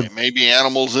maybe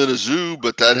animals in a zoo,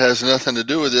 but that has nothing to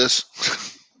do with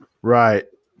this. Right.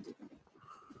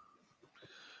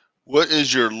 What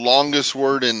is your longest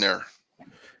word in there?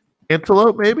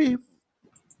 Antelope, maybe.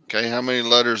 Okay, how many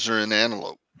letters are in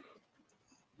antelope?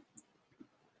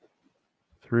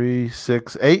 3,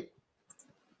 6, 8.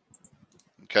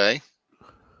 Okay.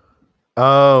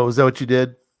 Oh, is that what you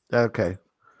did? Okay.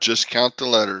 Just count the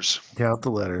letters. Count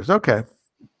the letters. Okay.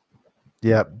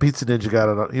 Yeah, Pizza Ninja got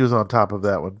it. He was on top of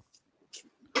that one.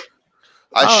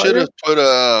 I should have put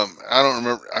I don't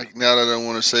remember. Now that I don't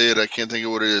want to say it, I can't think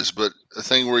of what it is. But a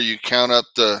thing where you count up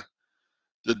the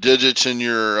digits in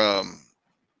your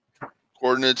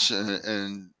coordinates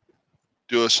and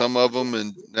do a sum of them,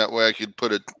 and that way I could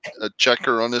put a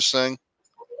checker on this thing.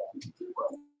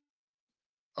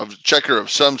 A checker of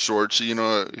some sort. So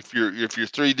if you're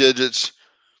 3 digits,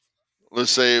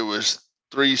 let's say it was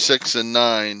 3, 6, and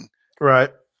 9.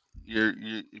 Right.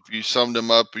 If you summed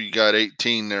them up, you got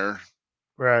 18 there.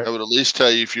 Right. That would at least tell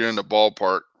you if you're in the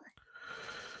ballpark.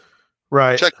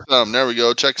 Right. Check some. There we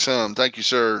go. Check some. Thank you,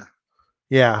 sir.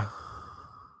 Yeah.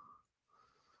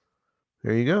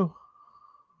 There you go.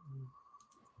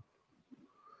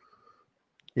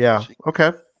 Yeah.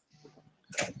 Okay.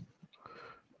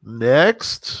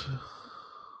 Next.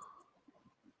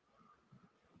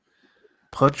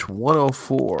 Punch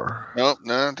 104. Nope,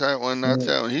 not that one. Not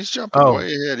that one. He's jumping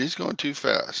way ahead. He's going too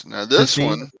fast. Now this 15,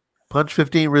 one. Punch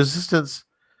 15. Resistance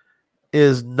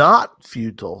is not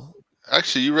futile.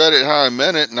 Actually, you read it how I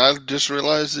meant it, and I just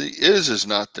realized the is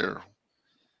not there.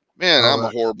 Man, I'm a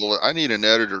horrible. I need an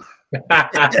editor.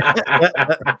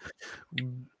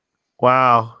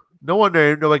 Wow. No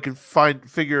wonder nobody can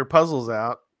figure puzzles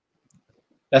out.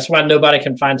 That's why nobody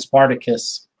can find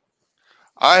Spartacus.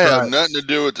 I have nothing to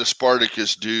do with the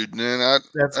Spartacus dude, man.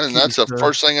 That's the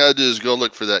first thing I do is go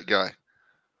look for that guy.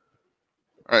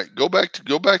 All right, go back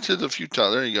to the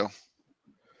futile. There you go.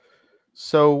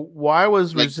 So why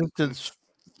was resistance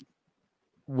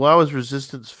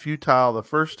futile the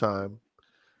first time,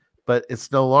 but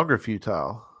it's no longer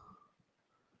futile?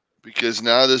 Because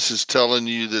now this is telling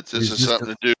you that this is something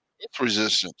to do with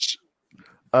resistance.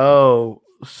 Oh,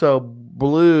 so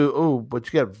blue. Oh, but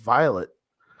you got violet.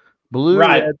 Blue,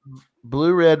 right.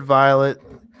 Red, violet.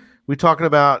 We talking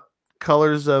about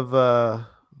colors of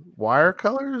wire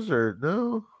colors or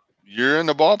no? You're in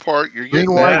the ballpark. You're getting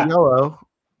green, white, yellow.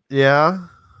 Yeah.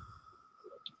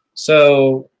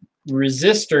 So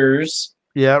resistors.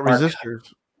 Yeah,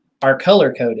 resistors are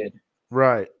color coded.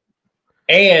 Right.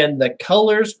 And the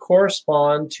colors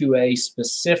correspond to a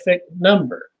specific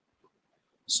number.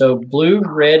 So blue,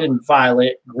 red, and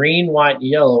violet, green, white, and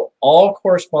yellow all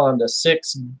correspond to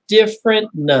 6 different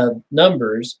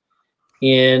numbers.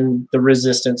 in the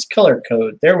resistance color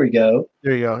code. There we go.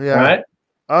 There you go. Yeah. Right?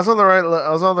 I was on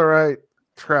the right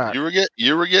track. You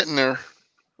were getting there.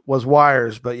 Was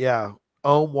wires, but yeah.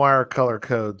 Ohm wire color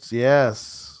codes.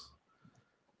 Yes.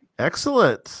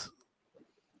 Excellent.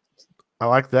 I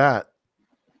like that.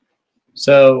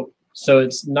 So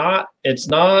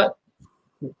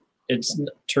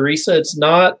Teresa, it's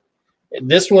not,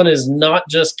 this one is not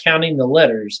just counting the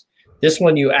letters. This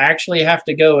one, you actually have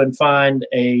to go and find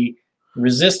a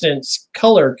resistance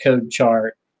color code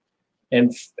chart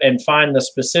and find the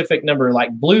specific number.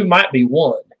 Like blue might be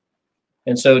 1.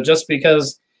 And so just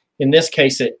because in this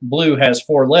case blue has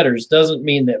 4 letters doesn't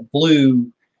mean that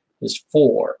blue is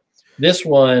 4. This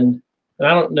one, and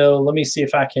I don't know, let me see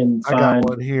if I can find. I got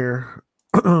one here.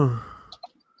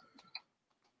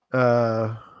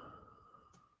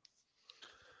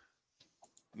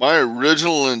 My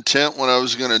original intent when I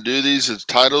was going to do these is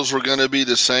titles were going to be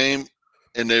the same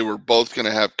and they were both going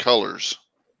to have colors.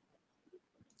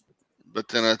 But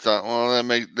then I thought, well,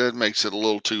 that makes it a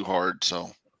little too hard.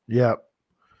 So, yep.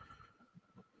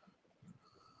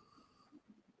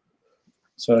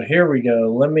 So here we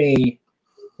go. Let me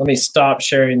stop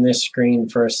sharing this screen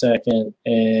for a second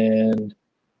and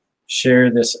share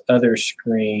this other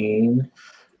screen.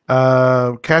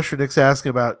 Casher Nick's asking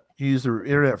about use the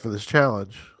internet for this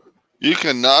challenge. You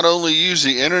can not only use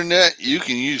the internet, you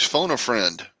can use Phone a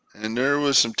Friend. And there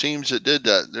was some teams that did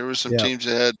that. There was some teams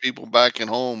that had people back at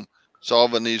home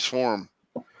solving these for them.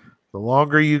 The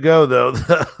longer you go, though,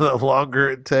 the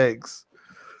longer it takes.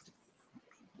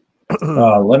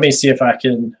 Let me see if I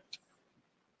can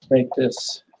make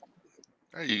this.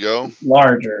 There you go.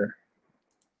 Larger.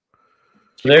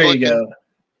 There you go.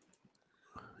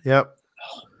 Yep.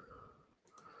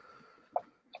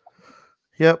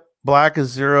 Yep. Black is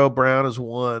 0, brown is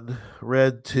 1,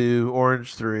 red 2,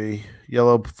 orange 3,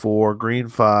 yellow 4, green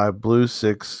 5, blue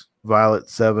 6, violet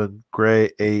 7, gray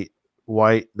 8,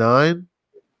 white 9.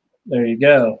 There you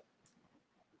go.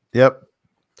 Yep.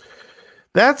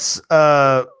 That's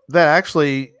that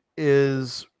actually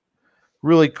is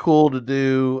really cool to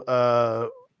do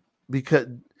because,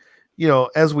 you know,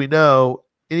 as we know,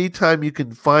 anytime you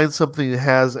can find something that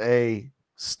has a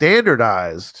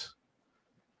standardized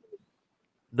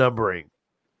numbering,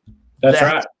 that's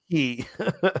right. Key.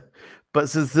 But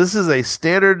since this is a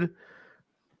standard,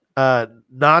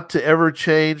 not to ever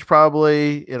change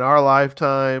probably in our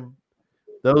lifetime,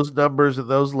 those numbers and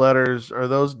those letters, or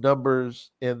those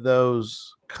numbers and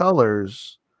those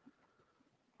colors,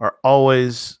 are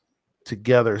always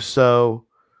together. So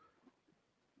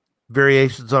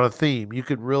variations on a theme, you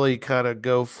could really kind of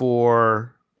go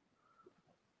for,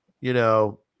 you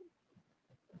know,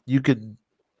 you could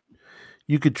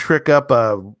trick up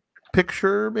a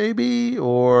picture maybe,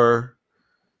 or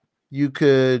you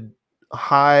could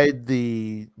hide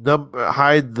the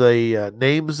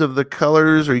names of the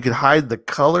colors, or you could hide the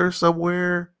color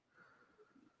somewhere.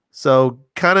 So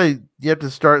kind of you have to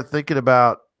start thinking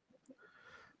about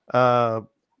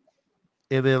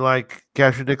and then, like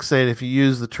Casher Nick saying, if you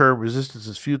use the term resistance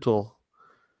is futile,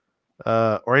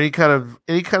 or any kind of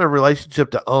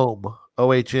relationship to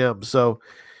OHM. So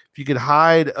if you could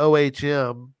hide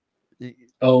OHM,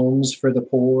 ohms for the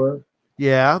poor.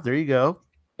 Yeah, there you go.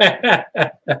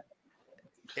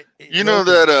 You know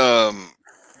that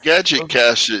gadget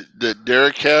cache that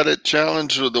Derek had at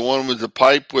Challenge, with the one with the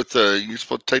pipe with you're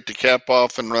supposed to take the cap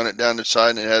off and run it down the side,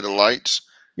 and it had the lights.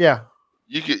 Yeah.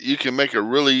 You can make a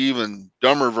really even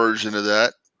dumber version of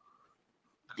that.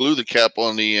 Glue the cap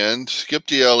on the end, skip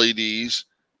the LEDs,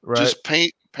 right. Just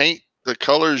paint the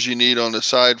colors you need on the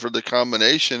side for the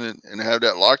combination, and have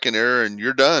that lock in there, and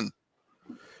you're done.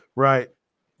 Right.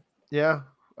 Yeah,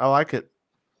 I like it.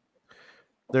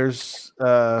 There's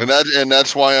and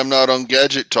that's why I'm not on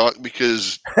Gadget Talk,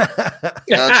 because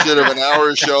instead of an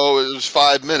hour show, it was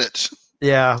 5 minutes.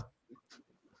 Yeah.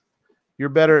 You're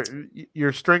better.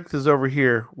 Your strength is over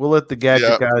here. We'll let the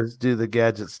gadget guys do the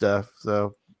gadget stuff.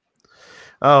 So,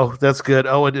 oh, that's good.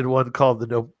 Owen did one called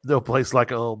the No Place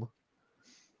Like Home.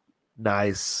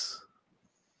 Nice.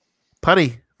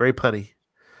 Punny. Very punny.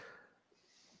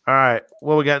 All right.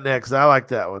 What we got next? I like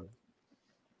that one.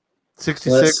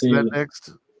 66. Is that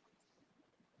next?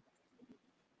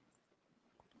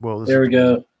 Well, there we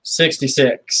go.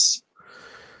 66.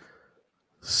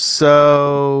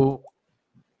 So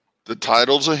the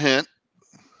title's a hint.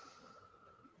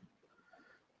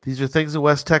 These are things in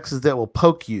West Texas that will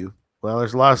poke you. Well,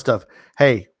 there's a lot of stuff.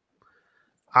 Hey,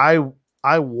 I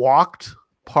walked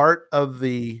part of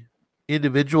the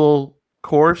individual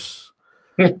course.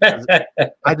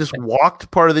 I just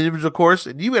walked part of the individual course,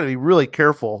 and you got to be really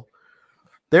careful.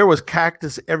 There was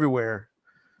cactus everywhere,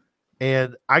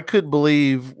 And I couldn't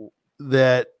believe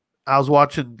that I was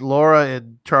watching Laura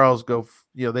and Charles go,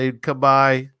 they'd come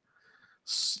by.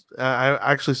 I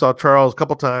actually saw Charles a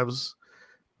couple times,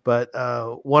 but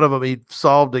one of them, he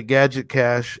solved a gadget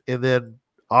cache and then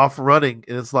off running.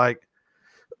 And it's like,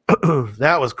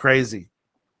 that was crazy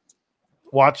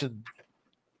watching,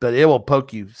 but it will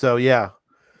poke you. So, yeah.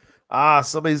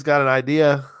 Somebody's got an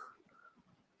idea.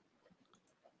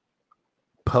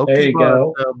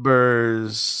 Pokemon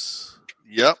numbers.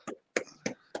 Yep.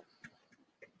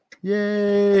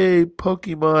 Yay,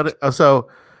 Pokemon.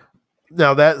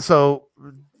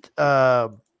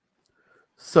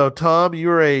 So Tom,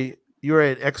 you're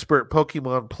an expert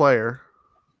Pokemon player,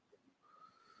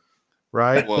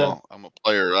 right? Well, I'm a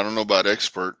player. I don't know about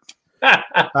expert.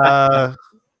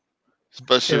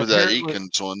 Especially with that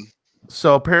Ekans one.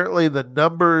 So apparently the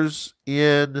numbers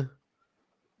in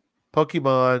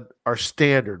Pokemon are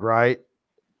standard, right?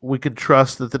 We can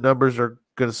trust that the numbers are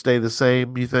going to stay the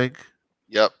same, you think?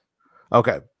 Yep.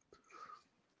 Okay.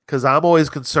 Because I'm always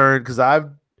concerned because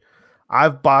I've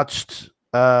botched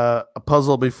a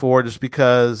puzzle before just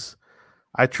because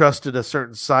I trusted a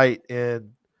certain site,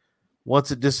 and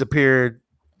once it disappeared,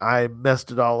 I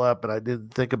messed it all up and I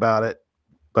didn't think about it.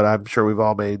 But I'm sure we've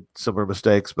all made similar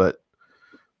mistakes. But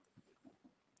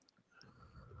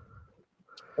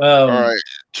all right,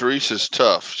 Teresa's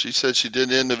tough. She said she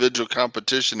did individual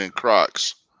competition in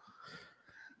Crocs.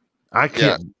 I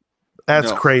can't. Yeah.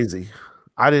 That's crazy.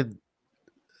 I didn't,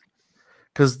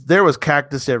 because there was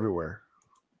cactus everywhere.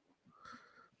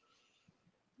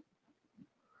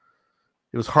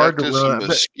 It was hard to run. And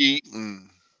mesquite and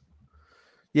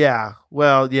yeah,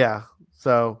 well, yeah.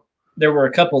 So there were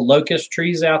a couple locust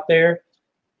trees out there.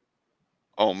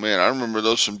 Oh man, I remember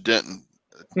those from Denton.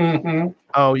 Mm-hmm.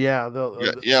 Oh yeah,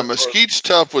 mesquite's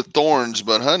tough with thorns,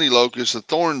 but honey locust, the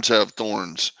thorns have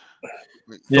thorns.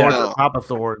 Thorns on top of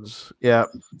thorns. Yeah,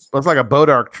 it's like a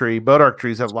bodark tree. Bodark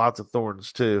trees have lots of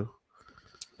thorns too.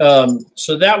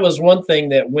 So that was one thing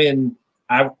that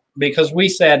because we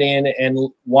sat in and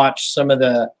watched some of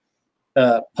the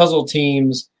puzzle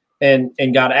teams and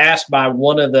got asked by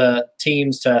one of the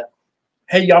teams to,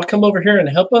 hey, y'all come over here and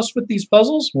help us with these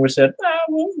puzzles. And we said,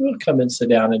 we'll come and sit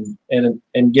down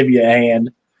and give you a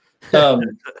hand.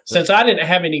 Since I didn't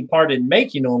have any part in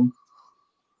making them,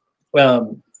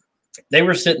 they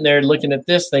were sitting there looking at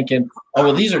this thinking, oh,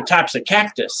 well, these are types of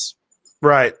cactus.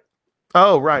 Right.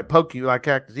 Oh, right. Poke you like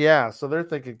cactus. Yeah. So they're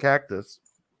thinking cactus.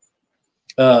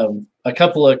 A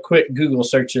couple of quick Google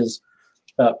searches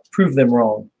prove them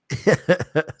wrong.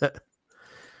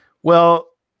 Well,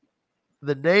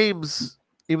 the names,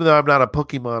 even though I'm not a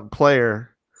Pokemon player,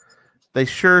 they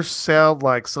sure sound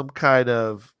like some kind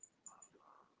of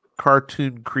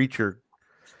cartoon creature.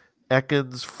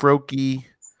 Ekans, Froakie,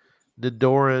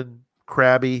 Nidoran,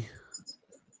 Krabby,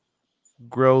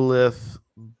 Growlithe,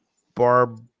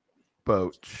 Barboach.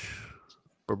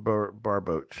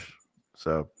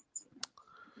 So,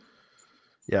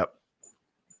 yep.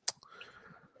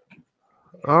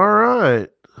 All right.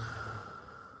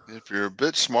 If you're a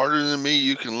bit smarter than me,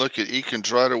 you can look at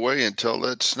Ekans right away and tell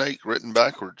that snake written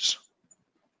backwards.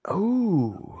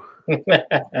 Oh.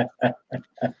 That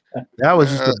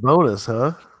was just a bonus,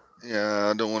 huh? Yeah,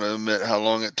 I don't want to admit how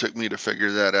long it took me to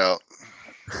figure that out.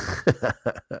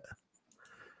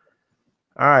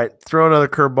 All right, throw another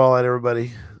curveball at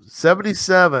everybody.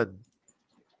 77.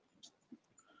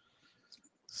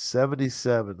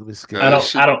 77. Let me skip.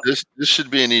 This should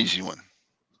be an easy one.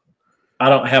 I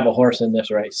don't have a horse in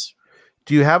this race.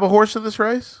 Do you have a horse in this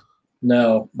race?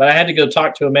 No, but I had to go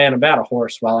talk to a man about a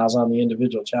horse while I was on the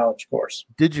individual challenge course.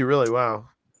 Did you really? Wow.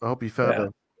 I hope you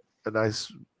found a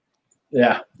nice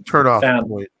turn off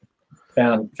point.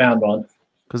 Found one.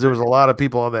 Because there was a lot of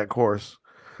people on that course.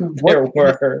 There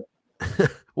were.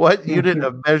 What unit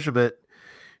of measurement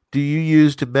do you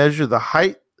use to measure the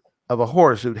height of a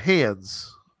horse with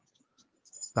hands?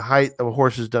 The height of a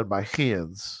horse is done by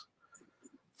hands.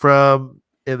 And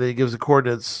then he gives the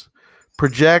coordinates.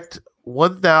 Project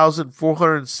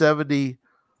 1,470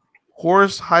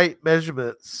 horse height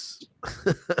measurements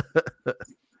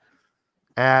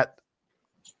at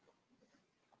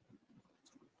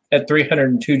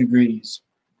 302 degrees.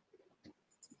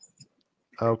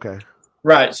 Okay.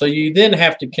 Right. So you then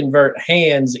have to convert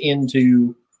hands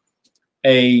into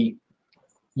a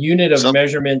unit of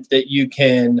measurement that you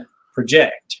can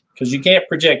project, because you can't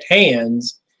project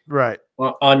hands right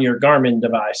on your Garmin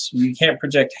device. You can't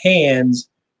project hands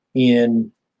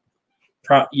in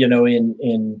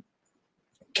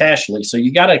Cashly. So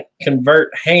you got to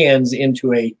convert hands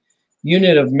into a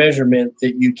unit of measurement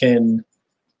that you can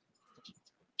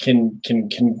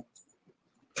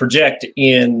project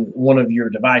in one of your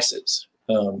devices,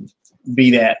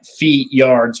 be that feet,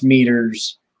 yards,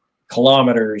 meters,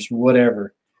 kilometers,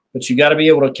 whatever. But you got to be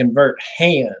able to convert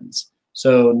hands.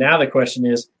 So now the question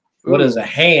is, what does a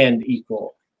hand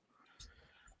equal?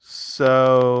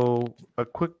 So a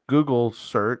quick Google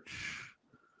search.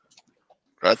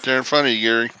 Right there in front of you,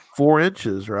 Gary. 4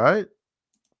 inches, right?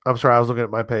 I'm sorry, I was looking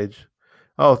at my page.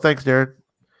 Oh, thanks, Darren.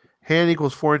 Hand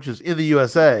equals 4 inches in the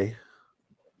USA.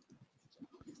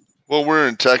 Well, we're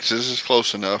in Texas. It's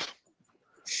close enough.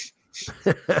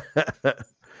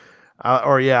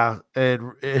 Yeah,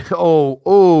 and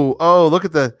look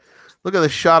at the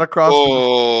shot across.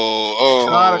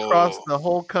 Shot across the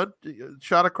whole country.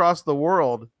 Shot across the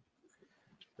world.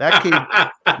 That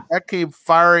came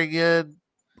firing in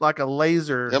like a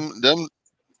laser.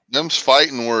 Them's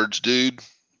fighting words, dude.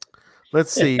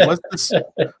 Let's see.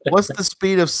 What's the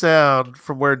speed of sound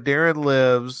from where Darren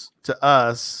lives to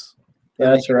us?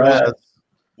 That's right.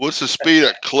 What's the speed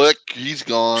of click? He's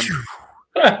gone.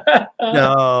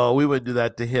 No, we wouldn't do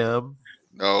that to him.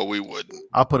 No, we wouldn't.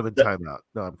 I'll put him in timeout.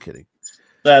 No, I'm kidding.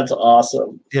 That's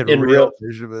awesome. In real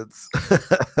measurements.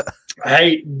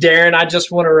 Hey, Darren, I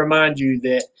just want to remind you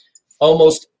that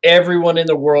almost everyone in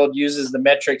the world uses the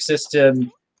metric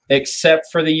system except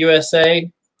for the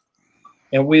USA,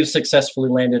 and we've successfully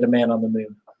landed a man on the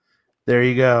moon. There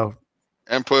you go.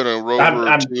 And put a rover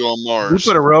or two on Mars. We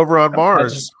put a rover on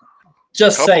Mars.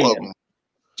 Just saying.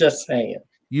 Just saying.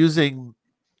 Using,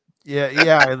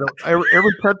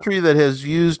 every country that has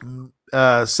used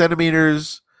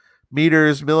centimeters,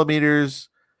 meters, millimeters,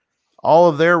 all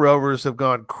of their rovers have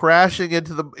gone crashing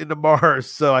into Mars.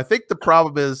 So I think the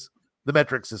problem is the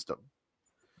metric system.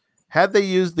 Had they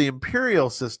used the imperial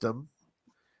system,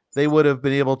 they would have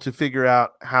been able to figure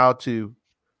out how to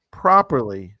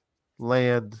properly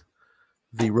land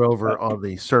the rover on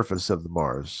the surface of the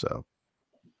Mars. So,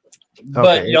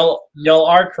 but y'all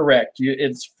are correct.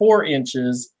 It's 4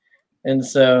 inches, and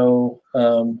so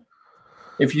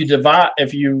if you divide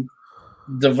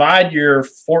your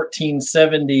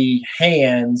 1470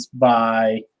 hands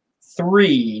by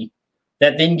 3,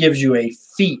 that then gives you a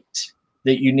feet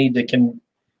that you need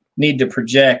to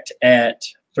project at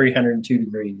 302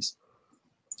 degrees.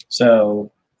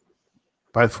 So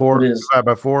by 4, divided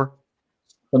by 4.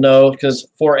 Well, no, because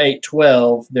 4, 8,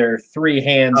 12, there are 3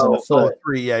 hands and a foot.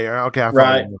 3, yeah. Okay,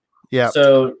 right. Yeah.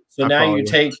 So now you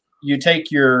take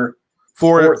your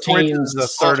 14 is a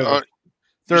third of it.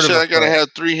 You said I got to have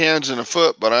 3 hands and a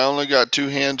foot, but I only got 2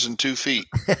 hands and 2 feet.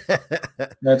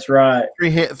 That's right.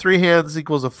 3 hands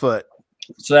equals a foot.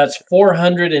 So that's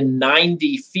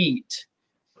 490 feet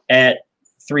at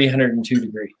 302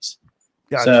 degrees.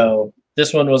 Gotcha. So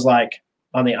this one was like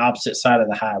on the opposite side of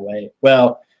the highway.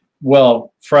 Well,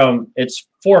 it's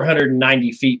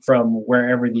 490 feet from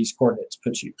wherever these coordinates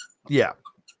put you. Yeah.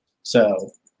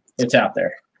 So it's out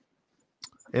there.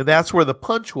 And that's where the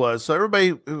punch was. So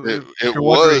everybody, it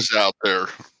was out there,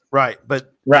 right?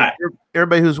 But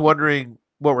everybody who's wondering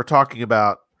what we're talking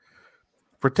about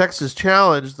for Texas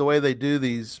Challenge, the way they do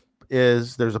these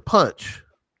is there's a punch.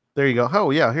 There you go. Oh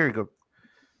yeah, here you go.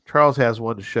 Charles has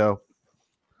one to show.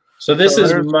 So this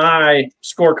is my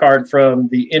scorecard from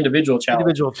the individual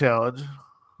challenge.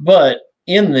 But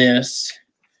in this,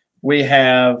 we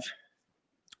have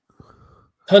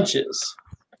punches.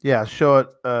 Yeah, show it.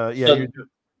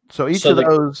 So each of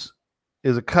those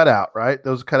is a cutout, right?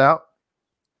 Those are cut out?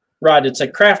 Right. It's a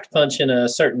craft punch in a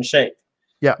certain shape.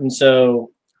 Yeah. And so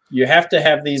you have to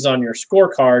have these on your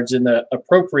scorecards in the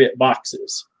appropriate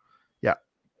boxes. Yeah.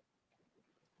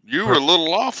 You were a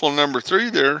little off on number 3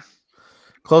 there.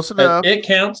 Close enough. It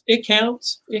counts. It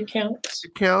counts.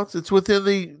 It's within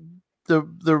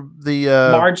the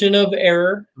margin of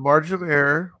error.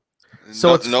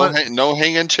 So no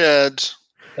hanging chads.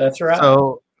 That's right.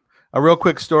 So a real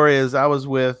quick story is I was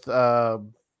with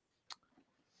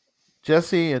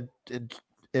Jesse and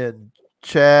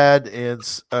Chad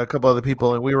and a couple other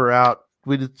people, and we were out.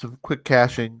 We did some quick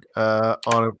caching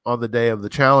on the day of the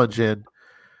challenge, and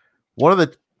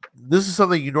this is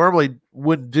something you normally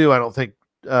wouldn't do. I don't think.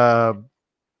 Correct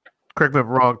me if I'm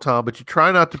wrong, Tom, but you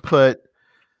try not to put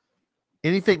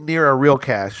anything near a real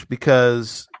cache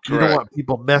because you don't want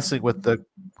people messing with the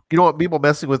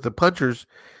punchers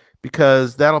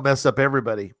because that'll mess up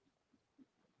everybody.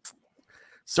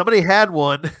 Somebody had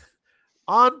one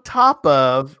on top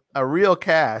of a real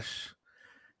cache,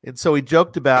 and so he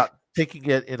joked about taking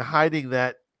it and hiding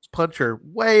that puncher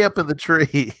way up in the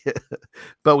tree,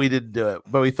 but we didn't do it.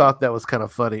 But we thought that was kind of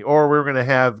funny. Or we were going to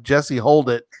have Jesse hold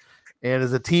it, and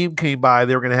as a team came by,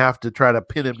 they were going to have to try to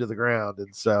pin him to the ground.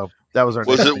 And so, That was our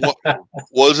Was name.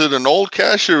 was it an old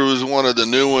cache or was it one of the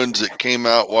new ones that came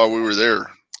out while we were there?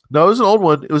 No, it was an old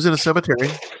one. It was in a cemetery.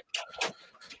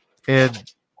 And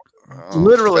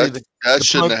literally that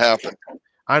shouldn't have happened.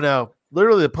 I know.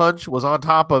 Literally the punch was on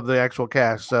top of the actual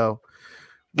cache. So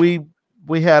we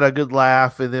had a good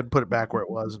laugh and then put it back where it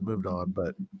was and moved on.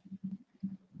 But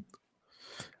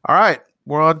all right.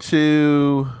 We're on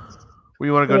to where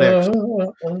you want to go next.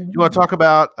 You want to talk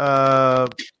about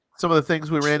some of the things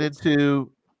we ran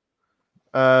into,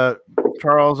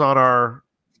 Charles, on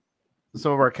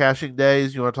some of our caching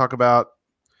days. You want to talk about,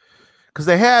 because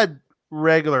they had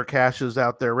regular caches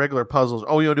out there, regular puzzles.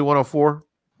 Oh, you want to do 104?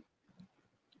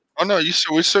 Oh no,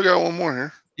 we still got one more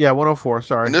here. Yeah, 104.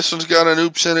 Sorry, and this one's got an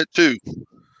oops in it too.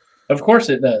 Of course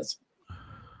it does.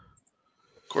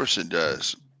 Of course it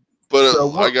does. But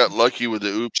I got lucky with the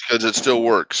oops because it still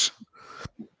works.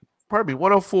 Pardon me,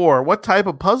 104. What type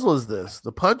of puzzle is this?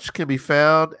 The punch can be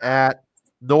found at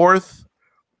North,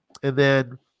 and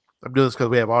then I'm doing this because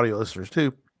we have audio listeners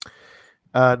too.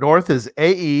 North is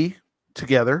AE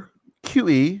together,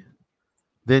 QE,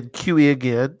 then QE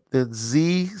again, then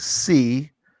ZC,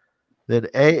 then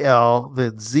AL,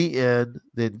 then ZN,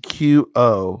 then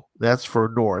QO. That's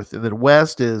for North. And then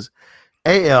West is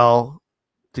AL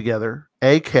together,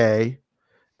 AK,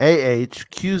 AH,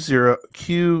 Q0,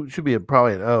 Q should be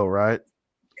probably an O, right?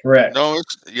 Correct. No,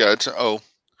 it's an O.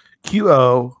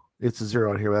 QO, it's a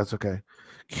 0 on here, but that's okay.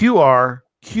 QR,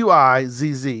 QI,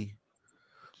 ZZ.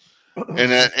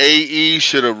 And that AE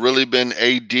should have really been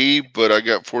AD, but I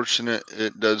got fortunate.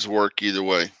 It does work either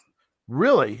way.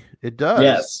 Really? It does?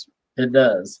 Yes, it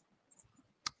does.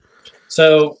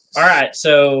 So, all right.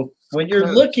 So when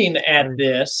you're looking at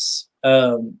this,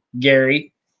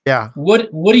 Gary, yeah, what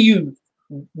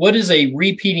is a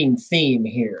repeating theme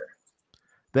here?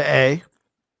 The A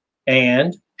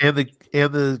and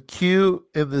the Q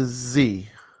and the Z.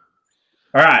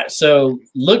 All right, so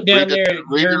look down there.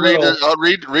 I'll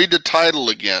read the title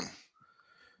again.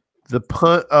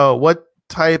 What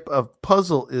type of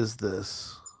puzzle is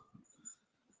this?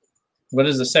 What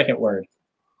is the second word?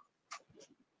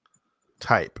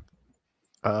 Type.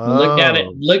 Look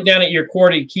down at your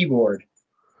QWERTY keyboard.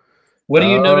 What do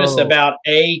you notice about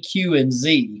A, Q, and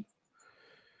Z?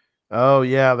 Oh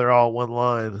yeah, they're all one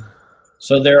line.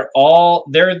 So they're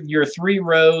your 3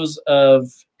 rows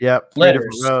of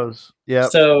letters. Rows.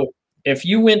 Yep. So if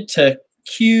you went to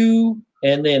Q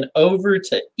and then over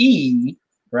to E,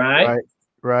 right?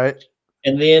 Right.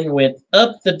 And then went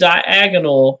up the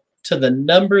diagonal to the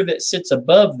number that sits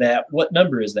above that, what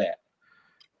number is that?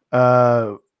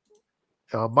 On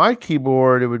my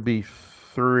keyboard, it would be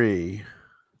 3.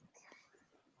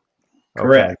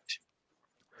 Correct.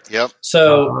 Okay. Yep.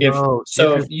 So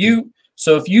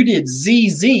if you did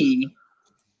ZZ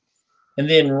and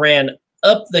then ran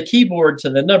up the keyboard to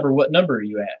the number, what number are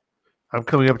you at? I'm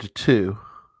coming up to 2.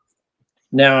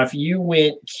 Now, if you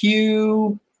went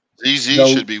Q, ZZ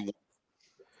should be 1.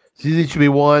 ZZ should be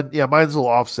 1. Yeah, mine's a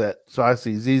little offset, so I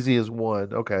see ZZ is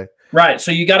 1. Okay. Right.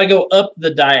 So you got to go up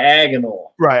the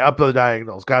diagonal. Right, up the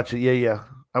diagonals. Gotcha. Yeah.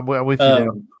 I'm with you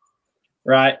now.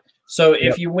 Right. So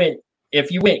if you went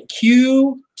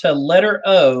Q to letter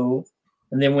O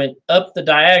and then went up the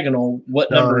diagonal,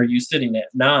 what 9. number are you sitting at?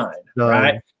 9. 9.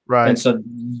 Right. Right. And so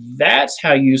that's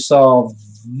how you solve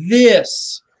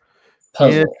this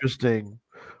puzzle. Interesting.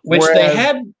 Which they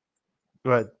had.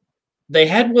 Go ahead. They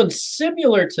had one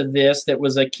similar to this that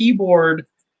was a keyboard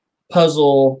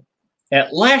puzzle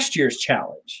at last year's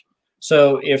challenge.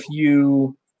 So if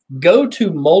you go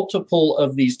to multiple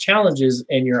of these challenges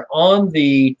and you're on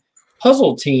the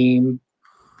puzzle team,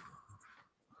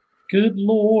 good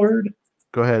Lord.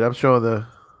 Go ahead. I'm showing the.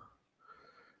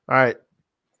 All right.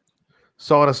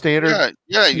 So on a standard.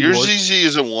 Yeah. Your ZZ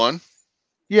is a 1.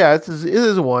 Yeah, it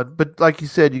is a 1. But like you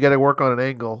said, you got to work on an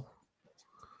angle.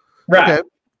 Right. Okay.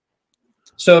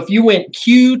 So if you went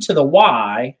Q to the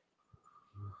Y.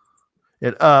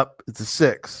 And up, it's a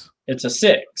 6. It's a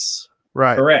 6.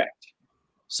 Right. Correct.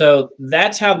 So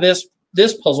that's how this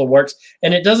puzzle works.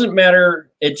 And it doesn't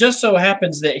matter. It just so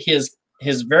happens that his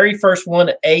very first one,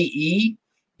 AE,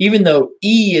 even though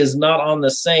E is not on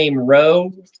the same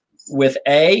row with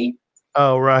A.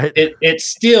 Oh, right. It's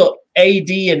still AD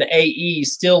and AE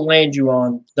still land you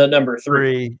on the number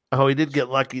 3. Oh, he did get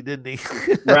lucky, didn't he?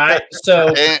 Right.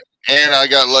 So and I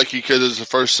got lucky because it's the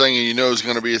first thing you know is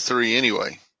going to be a 3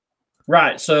 anyway.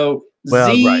 Right. So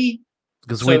Z. Right.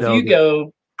 Because so if you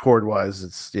go chord wise,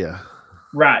 it's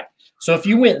Right. So if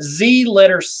you went Z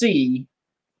letter C,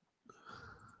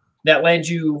 that lands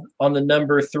you on the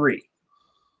number 3.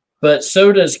 But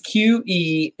so does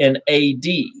QE and AD,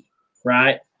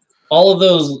 right? all of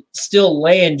those still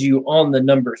land you on the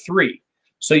number 3.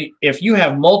 So if you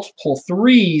have multiple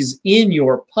 3s in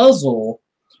your puzzle,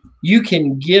 you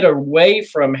can get away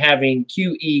from having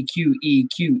QE, QE,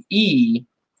 QE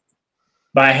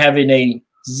by having a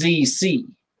ZC.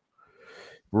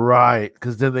 Right,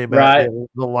 because then they'll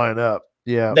line up.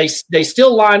 Yeah. They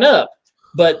still line up,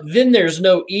 but then there's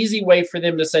no easy way for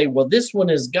them to say, well, this one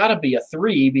has got to be a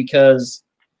 3 because,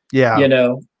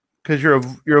 because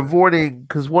you're avoiding,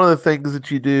 because one of the things that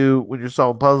you do when you're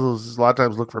solving puzzles is a lot of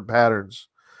times look for patterns.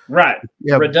 Right.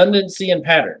 Yeah. Redundancy and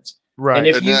patterns. Right.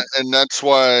 And that's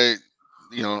why,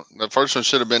 the first one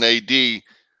should have been AD.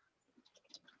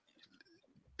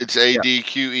 It's AD,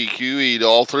 QE, QE.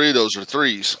 All 3 of those are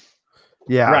 3s.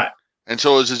 Yeah. Right. And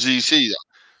so is a ZC.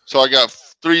 So I got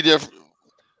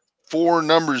 4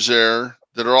 numbers there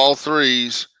that are all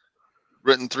 3s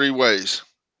written 3 ways.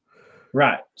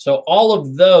 Right. So all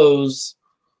of those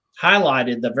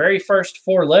highlighted, the very first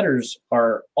 4 letters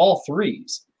are all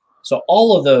 3s. So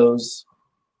all of those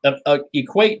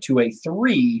equate to a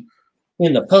 3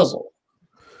 in the puzzle.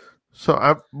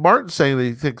 So Martin's saying that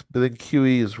he thinks the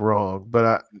QE is wrong,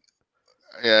 but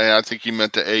I think he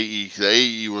meant the AE. The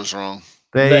AE was wrong.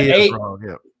 The AE is wrong.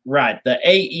 Yeah. Right. The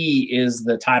AE is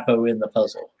the typo in the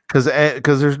puzzle. Because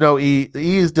there's no E. The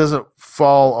E doesn't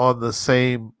fall on the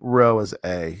same row as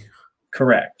A.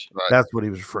 Correct. Right. That's what he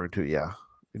was referring to. Yeah,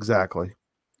 exactly.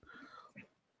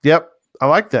 Yep. I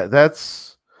like that.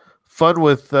 That's fun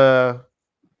with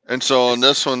and so on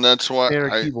this one, that's why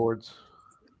keyboards.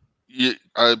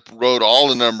 I wrote all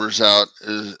the numbers out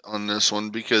on this one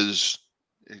because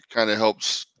it kind of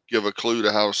helps give a clue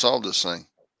to how to solve this thing.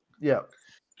 Yeah.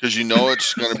 Because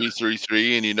it's going to be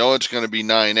 3-3 and it's going to be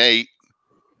 9-8.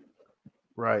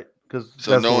 Right.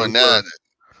 So knowing that,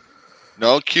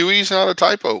 no, QE is not a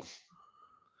typo.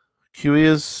 QE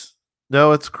is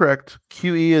it's correct.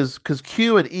 QE is because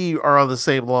Q and E are on the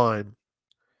same line.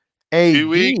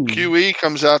 QE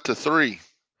comes out to 3.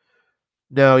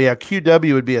 No, yeah,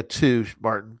 QW would be a 2,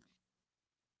 Martin.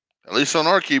 At least on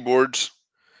our keyboards.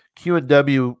 Q and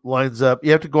W lines up.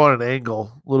 You have to go on an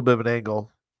angle, a little bit of an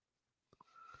angle.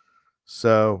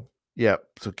 So, yeah.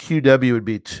 So QW would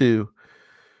be 2.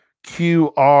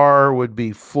 QR would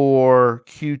be 4.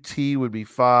 QT would be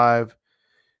 5.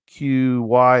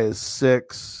 QY is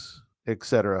 6,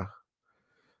 etc.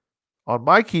 On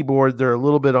my keyboard, they're a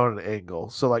little bit on an angle.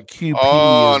 So like QP.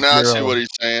 Oh, now 0.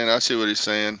 I see what he's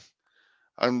saying.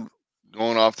 I'm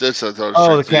going off this. I thought.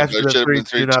 Oh, the cash should have been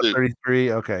 32, not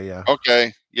 33. Okay, yeah.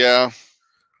 Okay, yeah.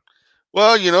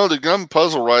 Well, the gum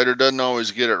puzzle writer doesn't always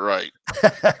get it right.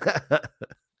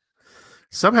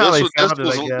 Somehow they found it.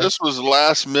 I guess this was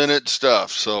last minute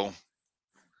stuff. So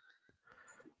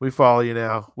we follow you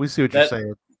now. We see what you're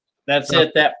saying. That's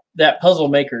it. That puzzle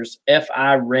maker's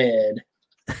FI red.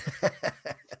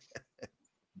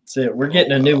 That's it. We're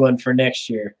getting a new one for next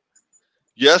year.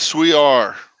 Yes, we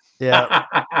are. Yeah.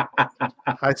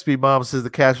 High Speed Mom says the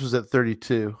cash was at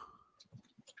 32.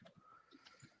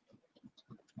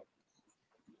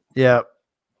 Yeah.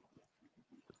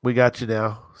 We got you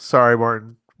now. Sorry,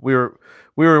 Martin. We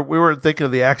weren't thinking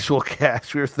of the actual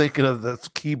cash. We were thinking of the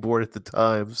keyboard at the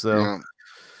time. So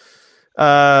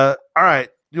all right.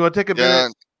 You want to take a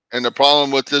minute? And the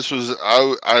problem with this was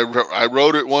I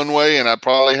wrote it one way and I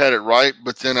probably had it right,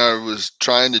 but then I was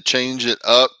trying to change it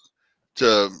up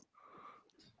to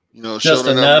show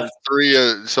the number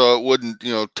 3, so it wouldn't,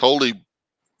 totally.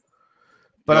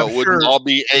 But it wouldn't all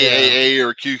be AAA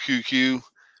or QQQ.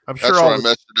 I'm sure that's where I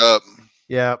messed it up.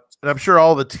 Yeah, and I'm sure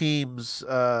all the teams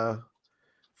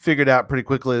figured out pretty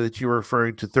quickly that you were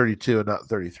referring to 32 and not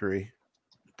 33.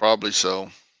 Probably so.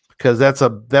 Because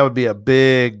that would be a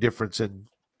big difference in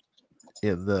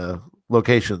the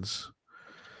locations.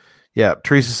 Yeah,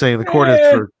 Teresa's saying the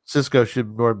coordinates for Cisco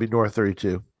should be north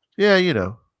 32. Yeah,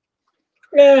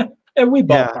 Yeah, and we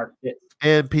ballparked it.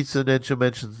 And Pizza Ninja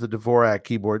mentions the Dvorak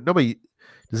keyboard.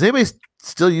 Does anybody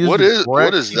still use what is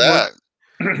that?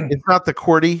 It's not the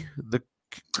QWERTY.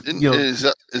 Is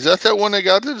that one they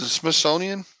got at the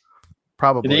Smithsonian?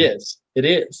 Probably. It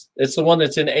is. It's the one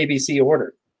that's in ABC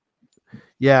order.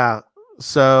 Yeah.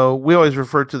 So we always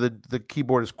refer to the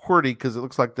keyboard as QWERTY because it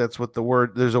looks like that's what the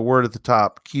word. There's a word at the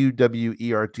top. QWERTY.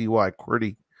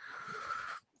 QWERTY.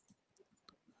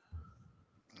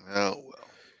 Oh well.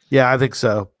 Yeah, I think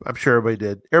so. I'm sure everybody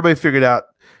did. Everybody figured out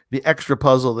the extra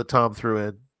puzzle that Tom threw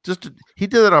in. He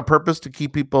did it on purpose to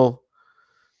keep people,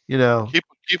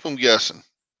 keep them guessing.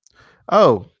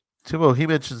 Oh, Timo, he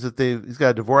mentions that he's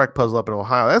got a Dvorak puzzle up in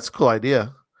Ohio. That's a cool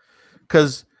idea.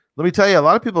 Because let me tell you, a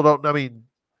lot of people don't. I mean,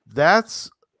 that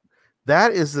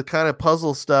is the kind of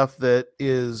puzzle stuff that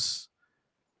is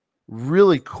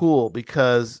really cool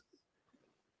because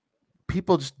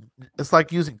people it's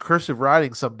like using cursive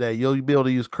writing someday. You'll be able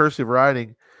to use cursive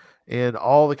writing and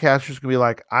all the cashers can be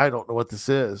like, I don't know what this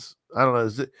is. I don't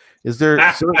know. Is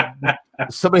there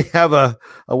somebody have a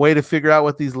way to figure out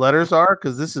what these letters are?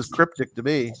 Because this is cryptic to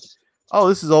me. Oh,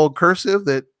 this is old cursive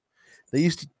that they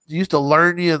used to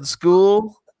learn you in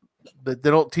school, but they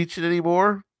don't teach it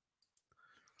anymore.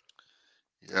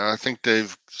 Yeah, I think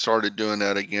they've started doing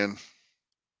that again.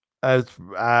 Yeah,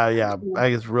 I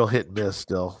think it's real hit and miss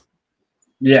still.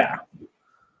 Yeah.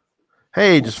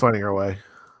 Hey, just finding our way.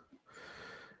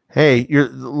 Hey,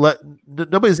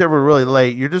 nobody's ever really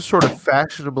late. You're just sort of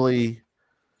fashionably.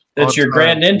 That's your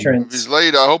grand entrance. He's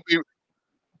late. I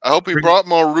hope he brought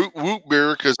more Whoop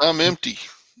beer because I'm empty.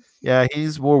 Yeah,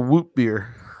 he's more Whoop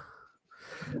beer.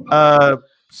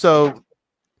 So,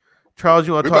 Charles,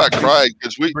 you want to talk? We about cried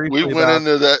because we went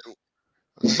into that.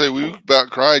 Let's say we about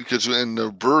cried because and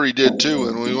the brewery did too,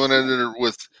 and we went in there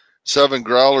with 7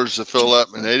 growlers to fill up,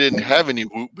 and they didn't have any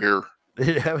Whoop beer. They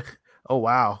didn't have. Oh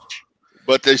wow!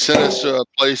 But they sent us to a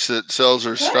place that sells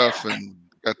their stuff and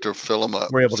got to fill them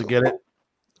up. We're able to get it.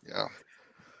 Yeah.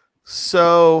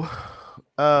 So,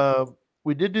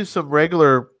 we did do some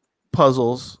regular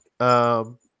puzzles,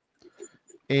 and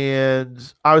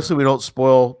obviously we don't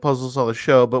spoil puzzles on the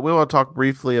show, but we want to talk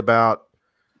briefly about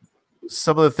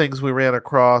some of the things we ran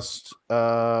across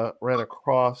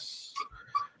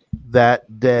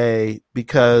that day,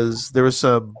 because there was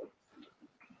some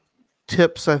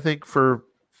tips I think for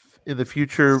in the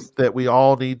future that we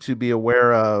all need to be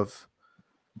aware of.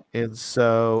 And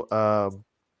so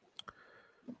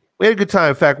we had a good time.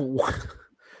 In fact,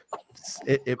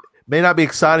 it may not be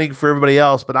exciting for everybody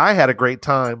else, but I had a great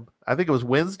time. I think it was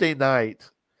Wednesday night,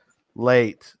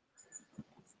 late.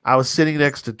 I was sitting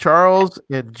next to Charles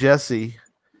and Jesse,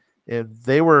 and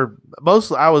they were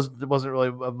mostly. Wasn't really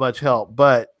of much help,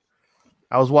 but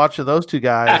I was watching those two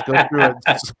guys go through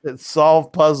and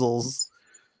solve puzzles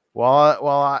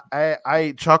while I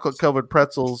ate chocolate covered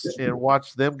pretzels and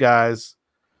watched them guys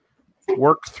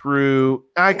work through.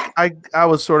 I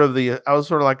was sort of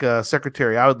like a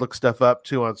secretary. I would look stuff up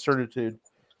too on Certitude.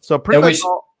 So pretty much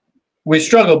we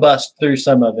struggle bust through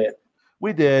some of it.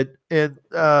 We did, and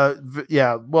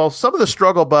yeah. Well, some of the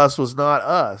struggle bus was not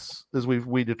us, as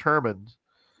we determined.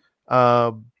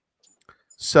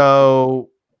 So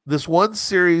this one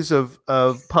series of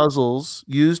puzzles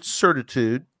used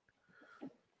Certitude,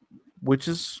 which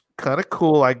is kind of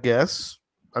cool, I guess.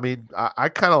 I mean, I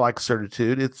kind of like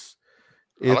Certitude.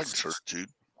 I like Certitude.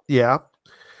 Yeah.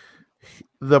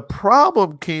 The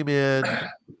problem came in,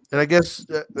 and I guess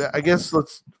let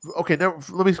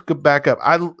me go back up.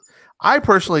 I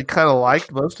personally kind of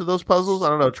liked most of those puzzles. I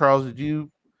don't know, Charles, did you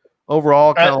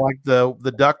overall kind of like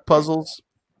the duck puzzles?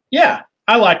 Yeah,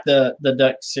 I like the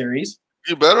duck series.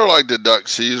 You better like the duck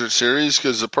series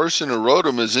because the person who wrote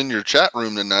them is in your chat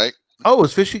room tonight. Oh,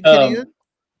 is Fishing Kitty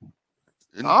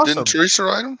in? Awesome. Didn't Teresa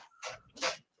write them?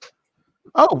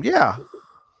 Oh, yeah.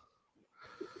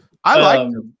 I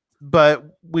liked them,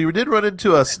 but we did run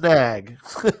into a snag.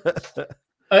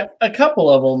 A couple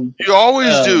of them. You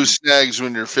always do snags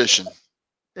when you're fishing.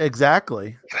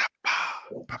 Exactly.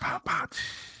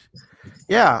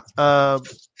 Yeah.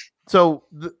 So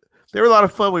they were a lot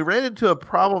of fun. We ran into a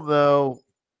problem, though.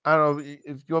 I don't know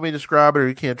if you want me to describe it or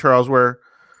you can, Charles, where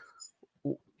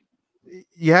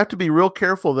you have to be real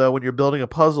careful, though, when you're building a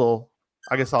puzzle.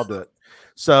 I guess I'll do it.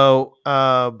 So,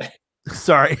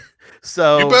 sorry.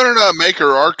 So you better not make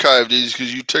her archive these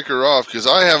because you tick her off because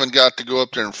I haven't got to go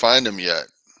up there and find them yet.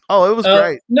 Oh, it was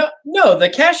great. No, the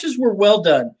caches were well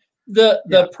done.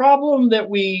 The problem that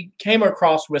we came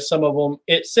across with some of them,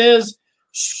 it says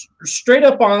straight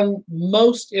up on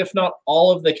most, if not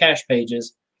all of the cache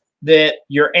pages, that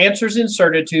your answers in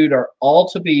Certitude are all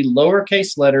to be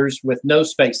lowercase letters with no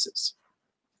spaces.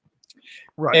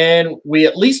 Right. And we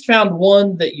at least found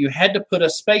one that you had to put a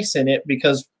space in it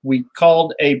because we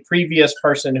called a previous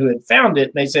person who had found it.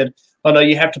 And they said, oh, no,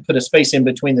 you have to put a space in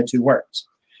between the two words.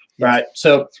 Yes. Right.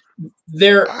 So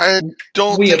I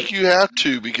don't think you have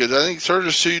to because I think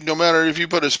Certitude, no matter if you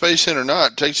put a space in or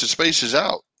not, takes the spaces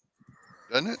out.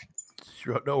 Doesn't it?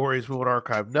 Sure, no worries. We won't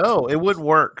archive. No, it wouldn't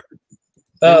work.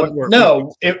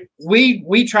 No,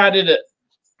 we tried it at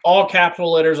all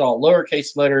capital letters, all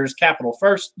lowercase letters, capital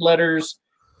first letters.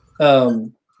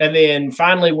 And then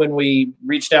finally, when we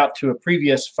reached out to a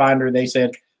previous finder, they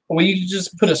said, well, you can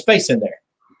just put a space in there.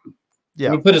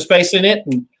 Yeah. We put a space in it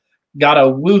and got a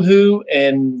woohoo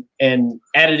and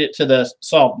added it to the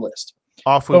solved list.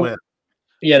 Off we went.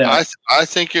 I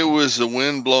think it was the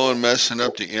wind blowing, messing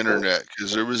up the internet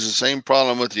because there was the same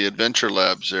problem with the Adventure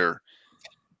Labs there.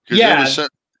 Yeah.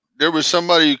 there was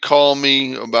somebody who called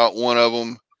me about one of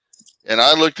them, and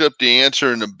I looked up the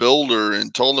answer in the builder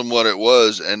and told them what it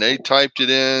was, and they typed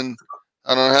it in.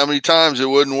 I don't know how many times it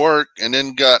wouldn't work, and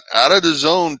then got out of the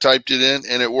zone, typed it in,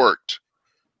 and it worked.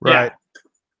 Right.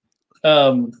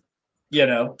 You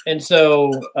know, and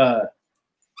so,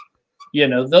 you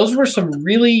know, those were some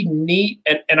really neat,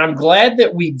 and I'm glad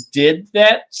that we did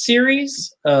that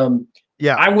series.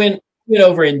 I went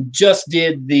over and just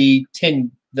did the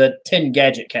 10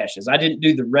 gadget caches. I didn't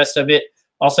do the rest of it.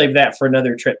 I'll save that for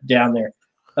another trip down there.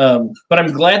 But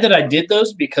I'm glad that I did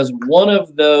those, because one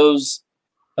of those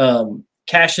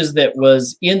caches that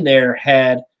was in there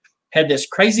had this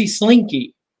crazy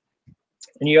slinky.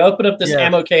 And you open up this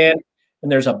ammo can,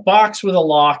 and there's a box with a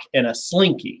lock and a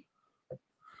slinky.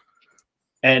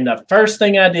 And the first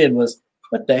thing I did was,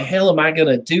 what the hell am I going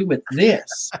to do with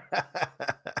this?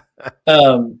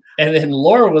 And then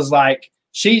Laura was like,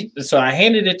 so I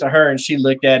handed it to her, and she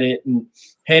looked at it and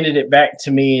handed it back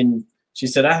to me. And she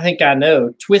said, I think I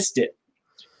know, twist it.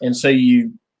 And so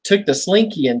you took the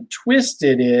slinky and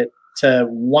twisted it to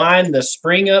wind the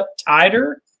spring up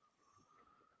tighter.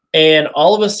 And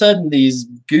all of a sudden, these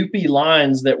goopy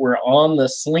lines that were on the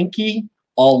slinky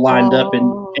all lined up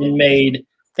and made.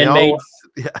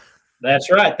 That's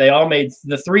right. They all made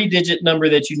the 3-digit number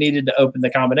that you needed to open the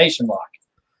combination lock.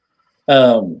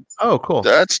 Cool.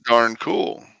 That's darn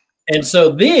cool. And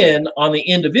so then on the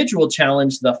individual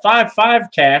challenge, the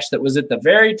 5-5 cache that was at the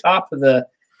very top of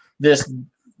this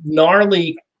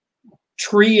gnarly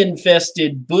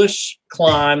tree-infested bush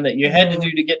climb that you had to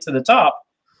do to get to the top,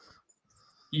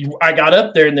 I got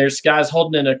up there, and there's guys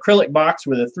holding an acrylic box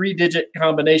with a 3-digit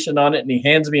combination on it, and he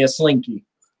hands me a slinky.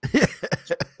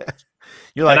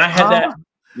 You're like, and I had that.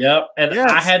 Yep. And yes.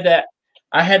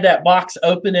 I had that box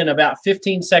open in about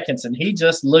 15 seconds, and he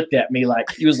just looked at me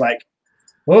like, he was like,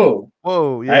 whoa,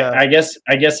 yeah. I guess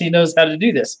he knows how to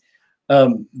do this.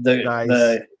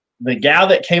 The gal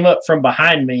that came up from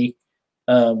behind me,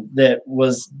 that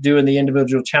was doing the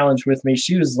individual challenge with me,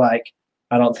 she was like,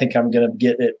 I don't think I'm going to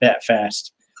get it that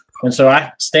fast. And so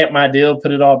I stamped my deal,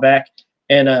 put it all back.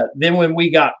 And then when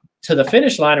we got to the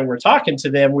finish line and we're talking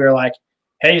to them, we were like,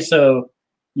 hey, so,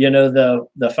 you know, the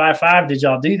 5-5, did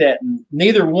y'all do that? And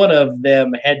neither one of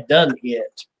them had done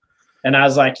it. And I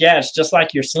was like, yeah, it's just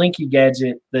like your slinky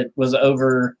gadget that was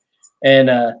over.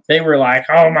 And they were like,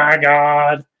 oh my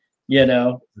God, you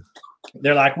know,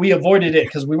 they're like, we avoided it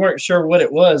because we weren't sure what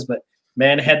it was. But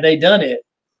man, had they done it,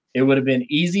 it would have been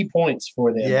easy points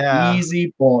for them. Yeah.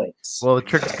 Easy points. Well, the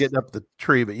trick's getting up the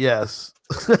tree, but yes.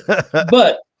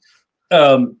 But,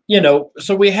 you know,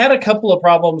 so we had a couple of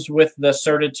problems with the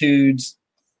certitudes,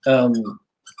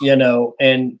 you know,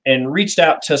 and reached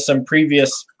out to some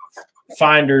previous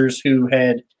finders who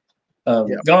had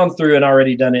gone through and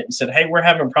already done it and said, hey, we're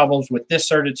having problems with this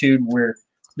certitude where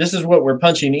this is what we're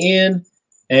punching in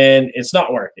and it's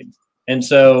not working. And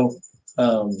so,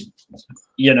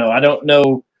 you know, I don't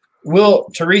know.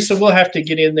 Teresa, we'll have to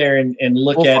get in there and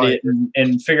look at it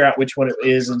and figure out which one it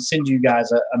is and send you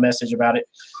guys a message about it.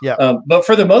 Yeah. But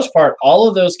for the most part, all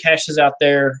of those caches out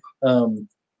there,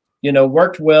 you know,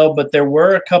 worked well, but there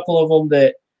were a couple of them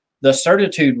that the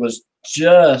certitude was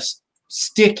just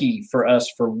sticky for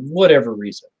us for whatever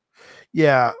reason.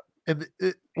 Yeah. And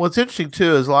what's interesting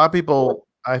too is a lot of people,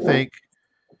 I think,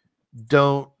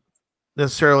 don't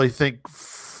necessarily think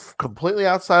completely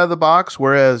outside of the box,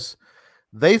 whereas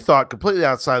they thought completely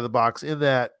outside of the box in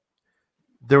that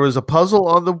there's a puzzle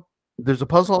on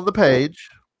the page,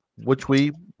 which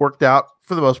we worked out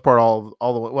for the most part all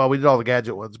the way. Well, we did all the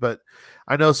gadget ones, but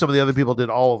I know some of the other people did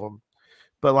all of them.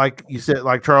 But like you said,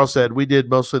 like Charles said, we did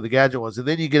mostly the gadget ones. And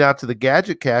then you get out to the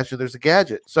gadget cache and there's a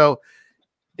gadget. So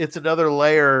it's another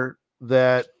layer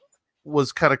that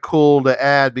was kind of cool to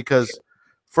add because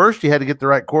first you had to get the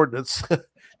right coordinates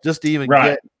just to even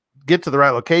get to the right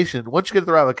location. Once you get to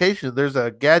the right location, there's a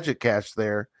gadget cache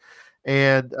there.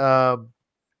 And the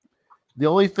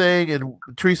only thing, and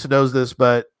Teresa knows this,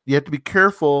 but you have to be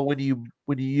careful when you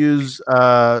use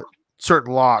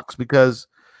certain locks because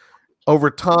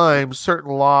over time,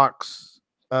 certain locks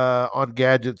on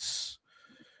gadgets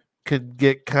can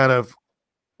get kind of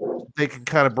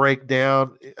break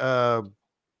down.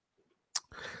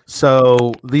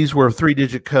 So these were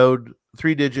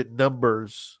 3-digit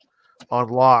numbers on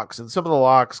locks, and some of the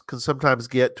locks can sometimes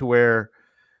get to where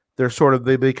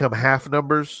they become half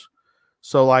numbers.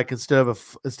 So like instead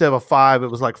of a 5, it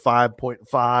was like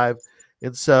 5.5.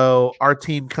 And so our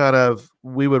team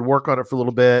we would work on it for a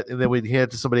little bit and then we'd hand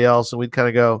it to somebody else and we'd kind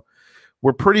of go,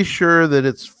 we're pretty sure that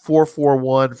it's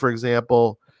 441, for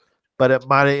example, but it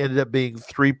might have ended up being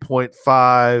 3.5,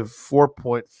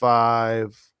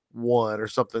 4.5, one or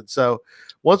something. So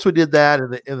once we did that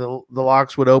and the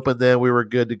locks would open, then we were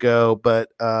good to go. But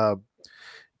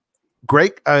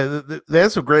great, they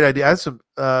had some great ideas.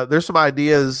 There's some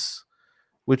ideas,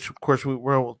 which of course we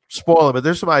won't spoil them, but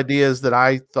there's some ideas that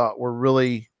I thought were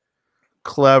really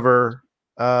clever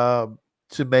to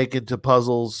make into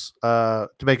puzzles, to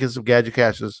make into some gadget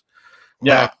caches.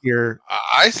 Yeah, here.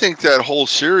 I think that whole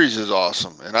series is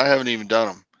awesome, and I haven't even done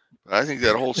them. But I think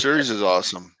that whole series is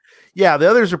awesome. Yeah, the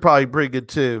others are probably pretty good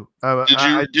too.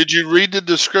 Did you read the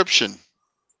description?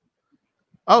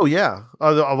 Oh yeah,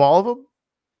 of all of them.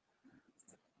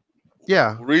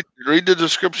 Yeah, read the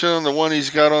description on the one he's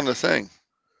got on the thing.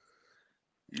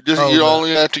 You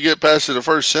only have to get past the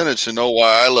first sentence to know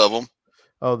why I love them.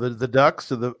 Oh, the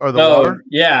ducks or the water?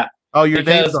 Yeah. Oh, your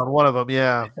name's on one of them.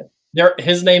 Yeah.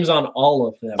 His name's on all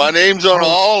of them. My name's on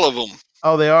all of them.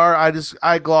 Oh, they are.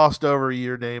 I glossed over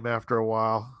your name after a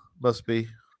while. Must be.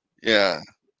 Yeah.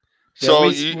 So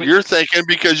you're thinking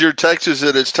because you're Texas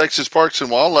that it's Texas Parks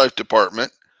and Wildlife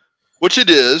Department, which it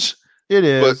is. It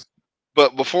is.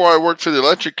 But before I worked for the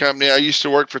electric company, I used to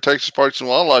work for Texas Parks and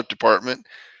Wildlife Department.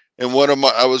 And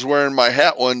I was wearing my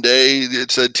hat one day. It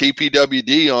said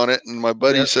TPWD on it, and my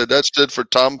buddy said that stood for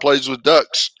Tom Plays with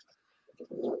Ducks.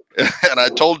 And I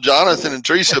told Jonathan and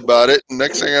Teresa about it, and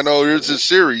next thing I know, here's this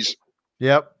series.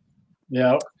 Yep.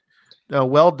 No,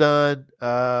 well done. We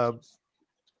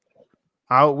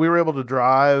were able to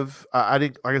drive. I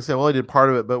didn't, like I said, I only did part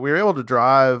of it, but we were able to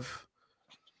drive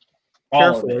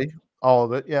carefully. All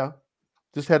of it, yeah.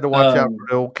 Just had to watch out for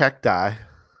the old cacti.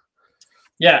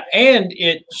 Yeah, and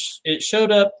it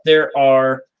showed up.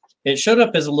 It showed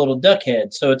up as a little duck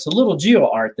head, so it's a little geo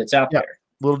art that's out there.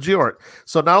 Little geo art.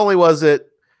 So not only was it,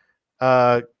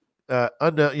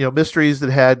 mysteries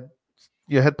that had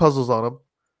puzzles on them.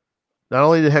 Not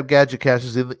only did it have gadget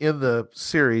caches in the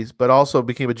series, but also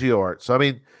became a geo art. So I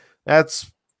mean,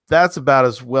 that's about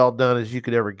as well done as you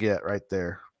could ever get right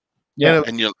there. Yeah,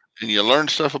 and you learn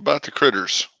stuff about the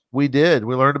critters. We did.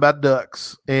 We learned about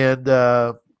ducks and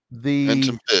and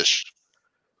some fish.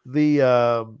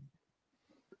 And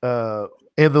the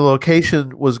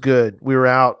location was good. We were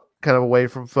out kind of away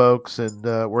from folks, and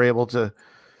we're able to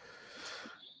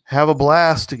have a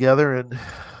blast together and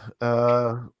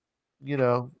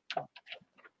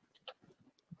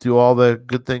do all the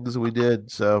good things that we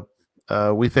did. So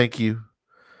we thank you.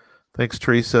 Thanks,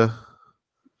 Teresa.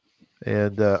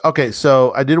 And okay,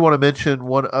 so I did want to mention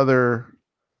one other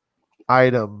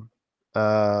item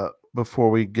before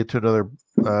we get to another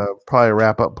probably a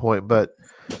wrap-up point. But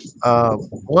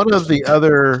one of the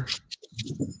other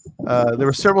there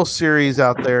were several series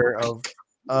out there of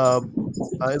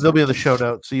they'll be in the show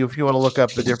notes. So if you want to look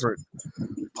up the different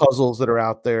puzzles that are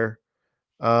out there,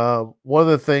 one of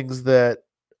the things that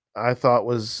I thought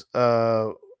was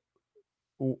was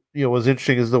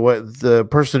interesting is the way the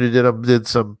person who did them did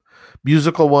some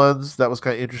musical ones. That was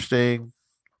kind of interesting.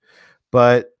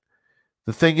 But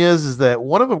the thing is that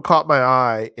one of them caught my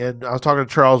eye, and I was talking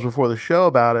to Charles before the show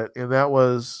about it, and that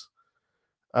was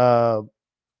at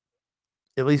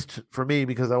least for me,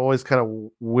 because I'm always kind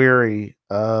of wary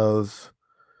of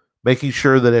making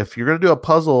sure that if you're going to do a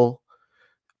puzzle,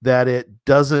 that it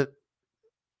doesn't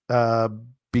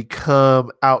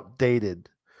become outdated.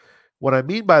 What I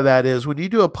mean by that is when you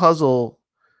do a puzzle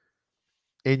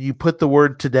and you put the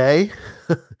word today,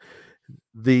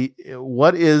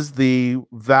 what is the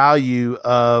value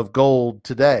of gold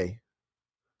today,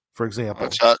 for example?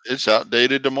 It's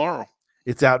outdated tomorrow.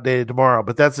 It's outdated tomorrow,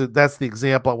 but that's the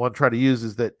example I want to try to use.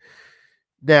 Is that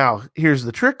now? Here's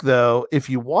the trick, though. If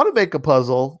you want to make a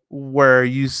puzzle where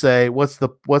you say what's the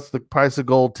price of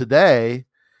gold today,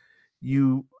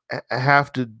 you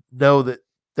have to know that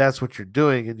that's what you're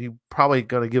doing, and you probably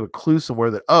going to give a clue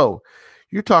somewhere that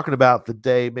you're talking about the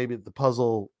day maybe the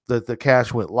puzzle that the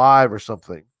cache went live or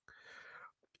something.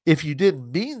 If you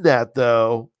didn't mean that,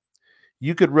 though,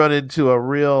 you could run into a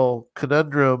real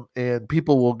conundrum, and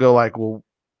people will go like, well,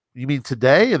 you mean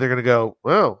today? And they're going to go,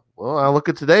 well, I'll look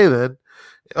at today then.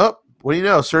 Oh, what do you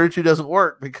know? 32 doesn't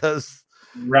work because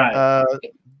that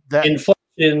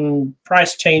inflation,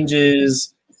 price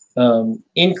changes,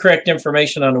 incorrect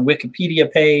information on a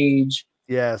Wikipedia page.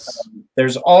 Yes.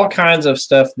 There's all kinds of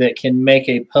stuff that can make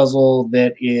a puzzle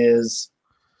that is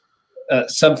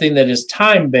something that is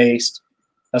time-based,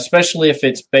 especially if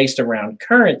it's based around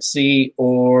currency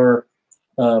or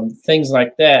things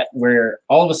like that, where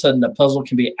all of a sudden the puzzle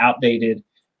can be outdated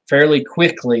fairly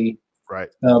quickly. Right.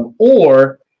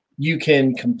 Or you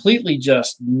can completely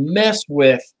just mess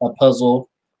with a puzzle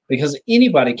because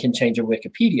anybody can change a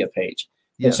Wikipedia page.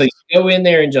 Yes. And so you go in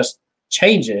there and just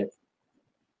change it.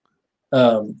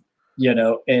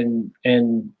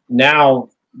 and now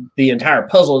the entire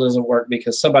puzzle doesn't work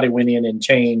because somebody went in and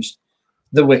changed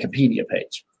the Wikipedia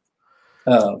page.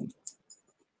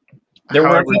 There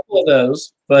were a couple of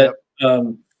those, but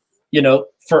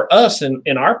for us and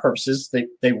in our purposes,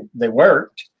 they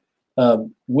worked.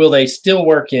 Will they still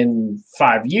work in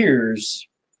 5 years?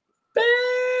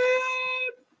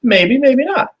 Maybe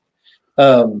not.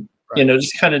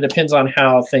 Just kind of depends on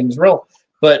how things roll.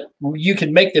 But you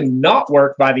can make them not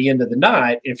work by the end of the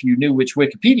night if you knew which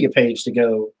Wikipedia page to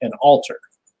go and alter.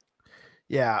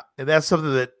 Yeah, and that's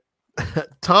something that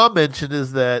Tom mentioned,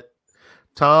 is that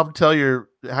Tom, tell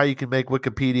how you can make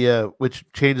Wikipedia, which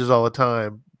changes all the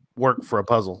time, work for a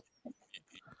puzzle.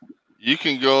 You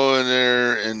can go in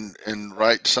there and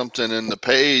write something in the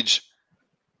page,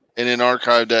 and then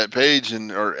archive that page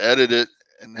or edit it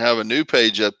and have a new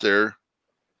page up there.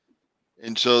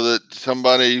 And so that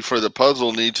somebody for the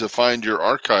puzzle needs to find your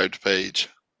archived page.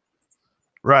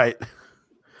 Right.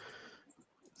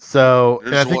 So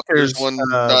I think there's one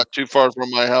not too far from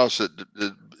my house that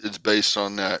it's based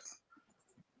on that.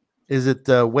 Is it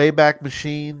the Wayback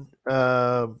Machine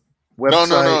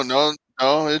website? No.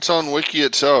 It's on Wiki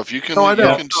itself. You can, I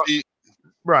know. You can see.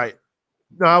 Right.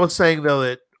 No, I was saying though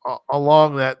that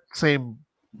along that same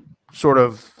sort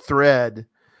of thread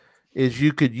is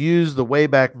you could use the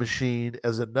Wayback Machine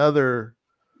as another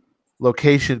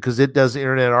location because it does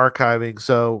internet archiving.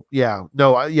 So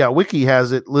Wiki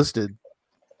has it listed.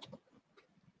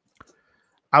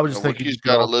 I was just thinking Wiki's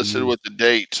got it listed with the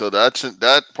date, so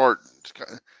that part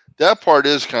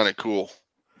is kind of cool.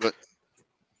 But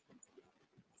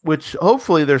which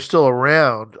hopefully they're still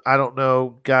around. I don't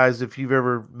know, guys, if you've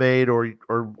ever made or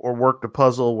worked a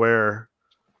puzzle where,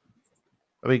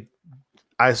 I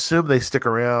assume they stick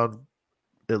around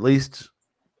at least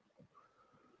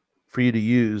for you to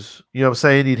use. You know what I'm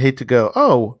saying? You'd hate to go,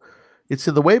 oh, it's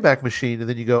in the Wayback Machine, and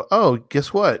then you go, oh,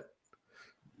 guess what?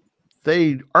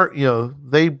 They aren't,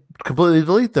 they completely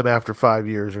delete them after 5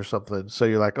 years or something. So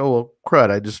you're like, oh, well, crud,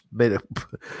 I just made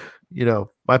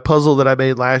my puzzle that I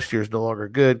made last year is no longer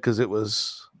good because it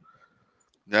was.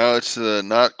 Now it's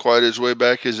not quite as way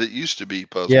back as it used to be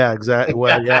puzzle. Yeah, exactly.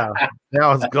 Well, yeah,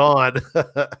 now it's gone.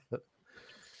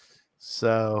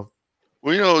 So.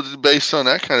 Well, based on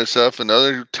that kind of stuff,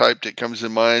 another type that comes to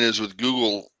mind is with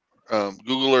Google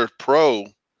Earth Pro.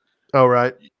 Oh,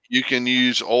 right. You can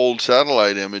use old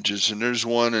satellite images, and there's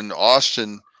one in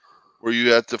Austin where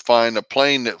you have to find a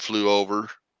plane that flew over.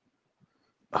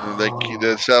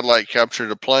 The satellite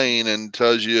captured a plane and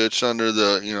tells you it's under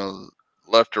the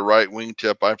left or right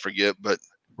wingtip. I forget, but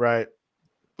right.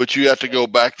 But you have to go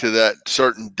back to that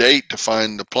certain date to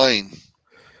find the plane.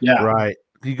 Yeah, right.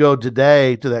 You go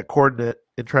today to that coordinate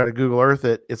and try to Google Earth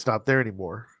it. It's not there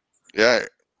anymore. Yeah.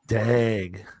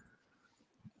 Dang.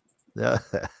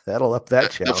 That'll up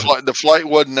that challenge. The flight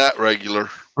wasn't that regular.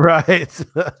 Right.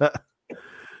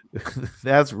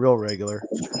 That's real regular.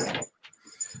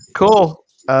 Cool.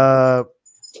 All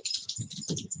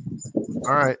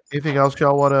right. Anything else you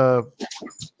guys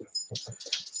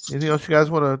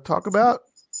want to talk about?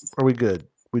 Are we good?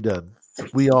 We done?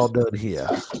 We all done here.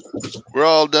 We're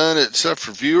all done except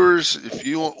for viewers. If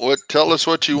you want, tell us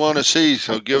what you want to see.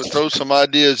 So throw some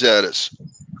ideas at us.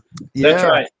 Yeah. That's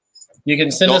right. You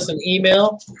can send us an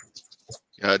email.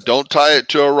 Yeah, don't tie it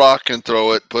to a rock and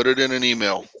throw it. Put it in an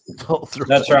email.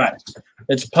 That's right.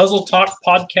 It's Puzzle Talk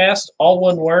Podcast, all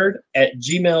one word, at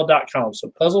gmail.com. So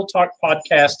Puzzle Talk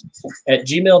Podcast at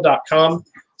gmail.com.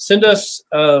 Send us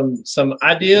some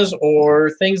ideas or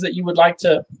things that you would like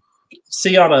to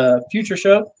see on a future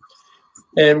show.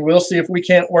 And we'll see if we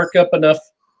can't work up enough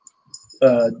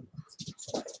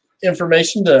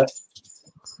information to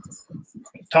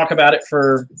talk about it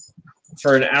for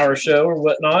an hour show or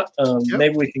whatnot.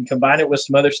 Maybe we can combine it with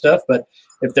some other stuff. But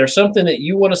if there's something that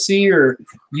you want to see, or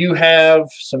you have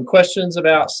some questions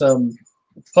about some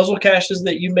puzzle caches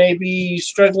that you may be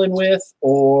struggling with,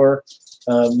 or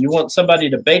you want somebody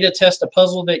to beta test a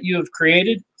puzzle that you have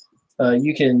created,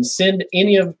 you can send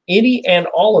any and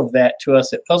all of that to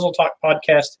us at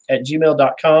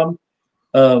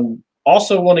puzzletalkpodcast@gmail.com.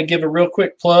 Also want to give a real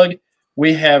quick plug.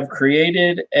 We have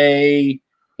created a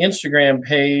Instagram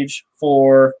page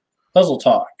for Puzzle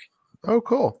Talk. Oh,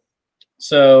 cool.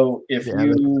 So if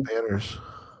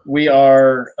we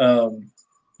are,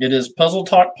 it is Puzzle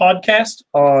Talk Podcast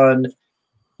on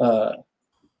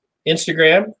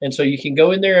Instagram. And so you can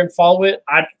go in there and follow it.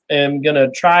 I am going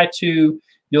to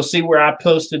you'll see where I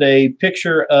posted a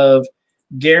picture of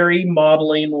Gary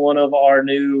modeling one of our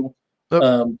new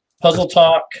Puzzle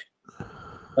Talk,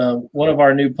 one of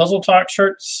our new Puzzle Talk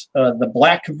shirts, the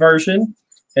black version.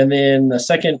 And then the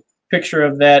second picture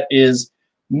of that is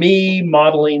me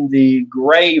modeling the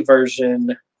gray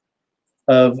version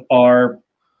of our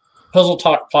Puzzle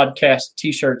Talk podcast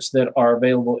T-shirts that are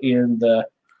available in the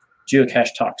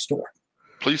Geocache Talk store.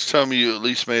 Please tell me you at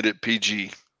least made it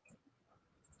PG.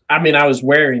 I mean, I was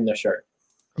wearing the shirt.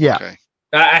 Yeah. Okay.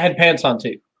 I had pants on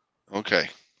too. Okay.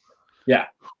 Yeah.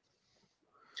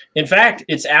 In fact,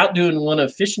 it's outdoing one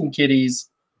of Fishing Kitty's.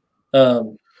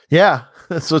 Yeah,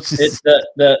 that's what she's. It's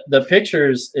the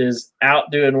pictures is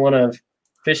outdoing one of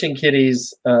Fishing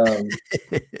Kitty's. There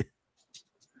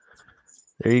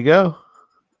you go.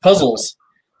 Puzzles.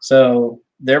 So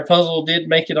their puzzle did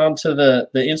make it onto the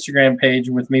Instagram page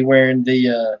with me wearing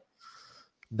the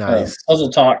nice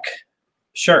Puzzle Talk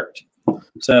shirt.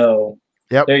 So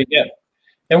yep. There you go.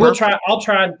 And I'll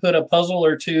try and put a puzzle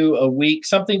or two a week,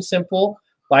 something simple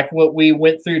like what we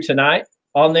went through tonight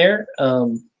on there.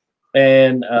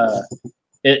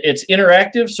 It's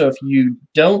interactive. So if you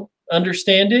don't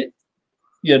understand it,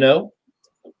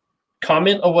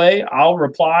 comment away. I'll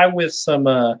reply with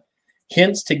some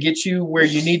hints to get you where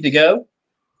you need to go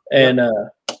and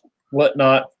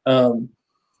whatnot.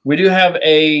 We do have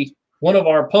one of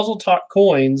our Puzzle Talk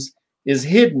coins is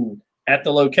hidden at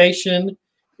the location.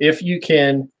 If you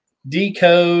can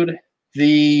decode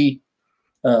the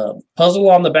puzzle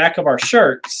on the back of our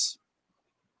shirts,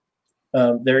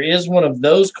 there is one of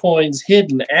those coins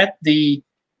hidden at the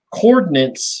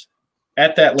coordinates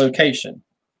at that location.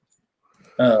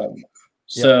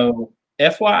 So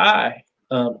FYI,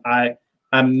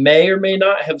 I may or may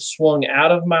not have swung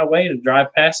out of my way to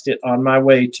drive past it on my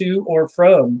way to or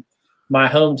from my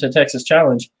home to Texas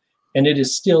Challenge, and it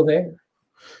is still there.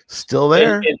 Still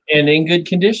there. And in good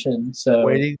condition. So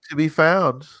waiting to be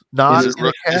found. Not is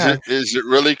it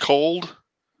really cold?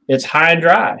 It's high and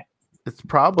dry. It's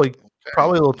probably a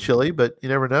little chilly, but you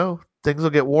never know. Things will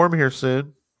get warm here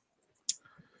soon.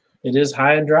 It is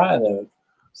high and dry though.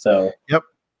 So yep.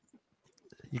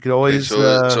 You could always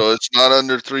so it's not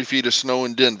under 3 feet of snow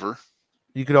in Denver.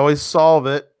 You could always solve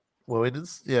it. Well, we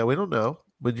don't know.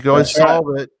 But you could always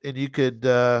solve it, and you could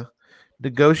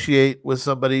negotiate with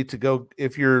somebody to go.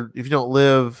 If you don't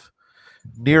live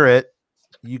near it,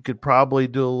 you could probably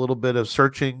do a little bit of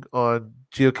searching on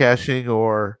geocaching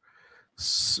or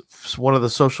one of the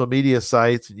social media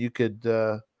sites, and you could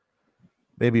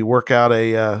maybe work out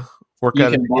a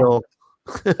deal.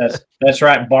 That's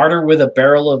right. Barter with a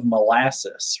barrel of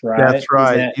molasses, right? That's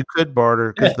right. You could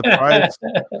barter because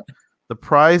the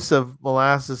price of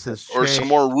molasses has changed. Or some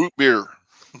more root beer.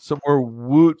 Some more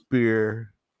woot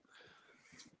beer.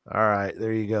 All right,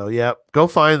 there you go. Yep. Go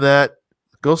find that.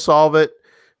 Go solve it.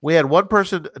 We had one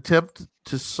person attempt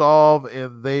to solve,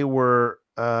 and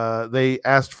they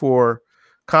asked for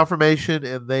confirmation,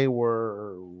 and they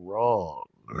were wrong.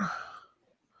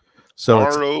 So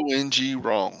RONG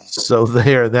wrong. So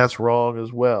that's wrong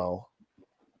as well.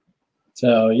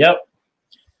 So yep.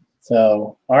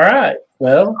 So all right.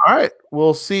 Well. All right.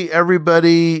 We'll see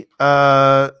everybody.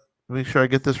 Make sure I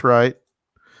get this right.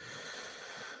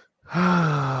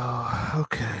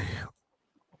 Okay.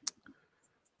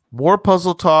 More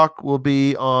Puzzle Talk will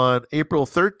be on April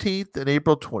 13th and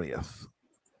April 20th.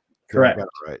 Correct. Got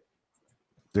it right.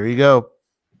 There you go.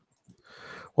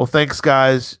 Well, thanks,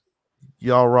 guys.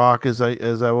 Y'all rock. As I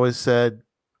always said,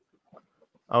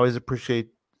 I always appreciate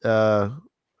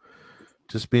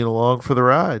just being along for the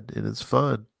ride, and it's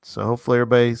fun. So hopefully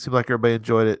everybody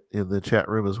enjoyed it in the chat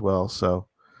room as well. So,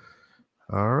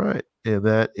 all right. And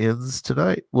that ends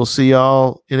tonight. We'll see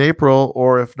y'all in April,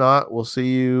 or if not, we'll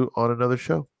see you on another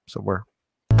show somewhere.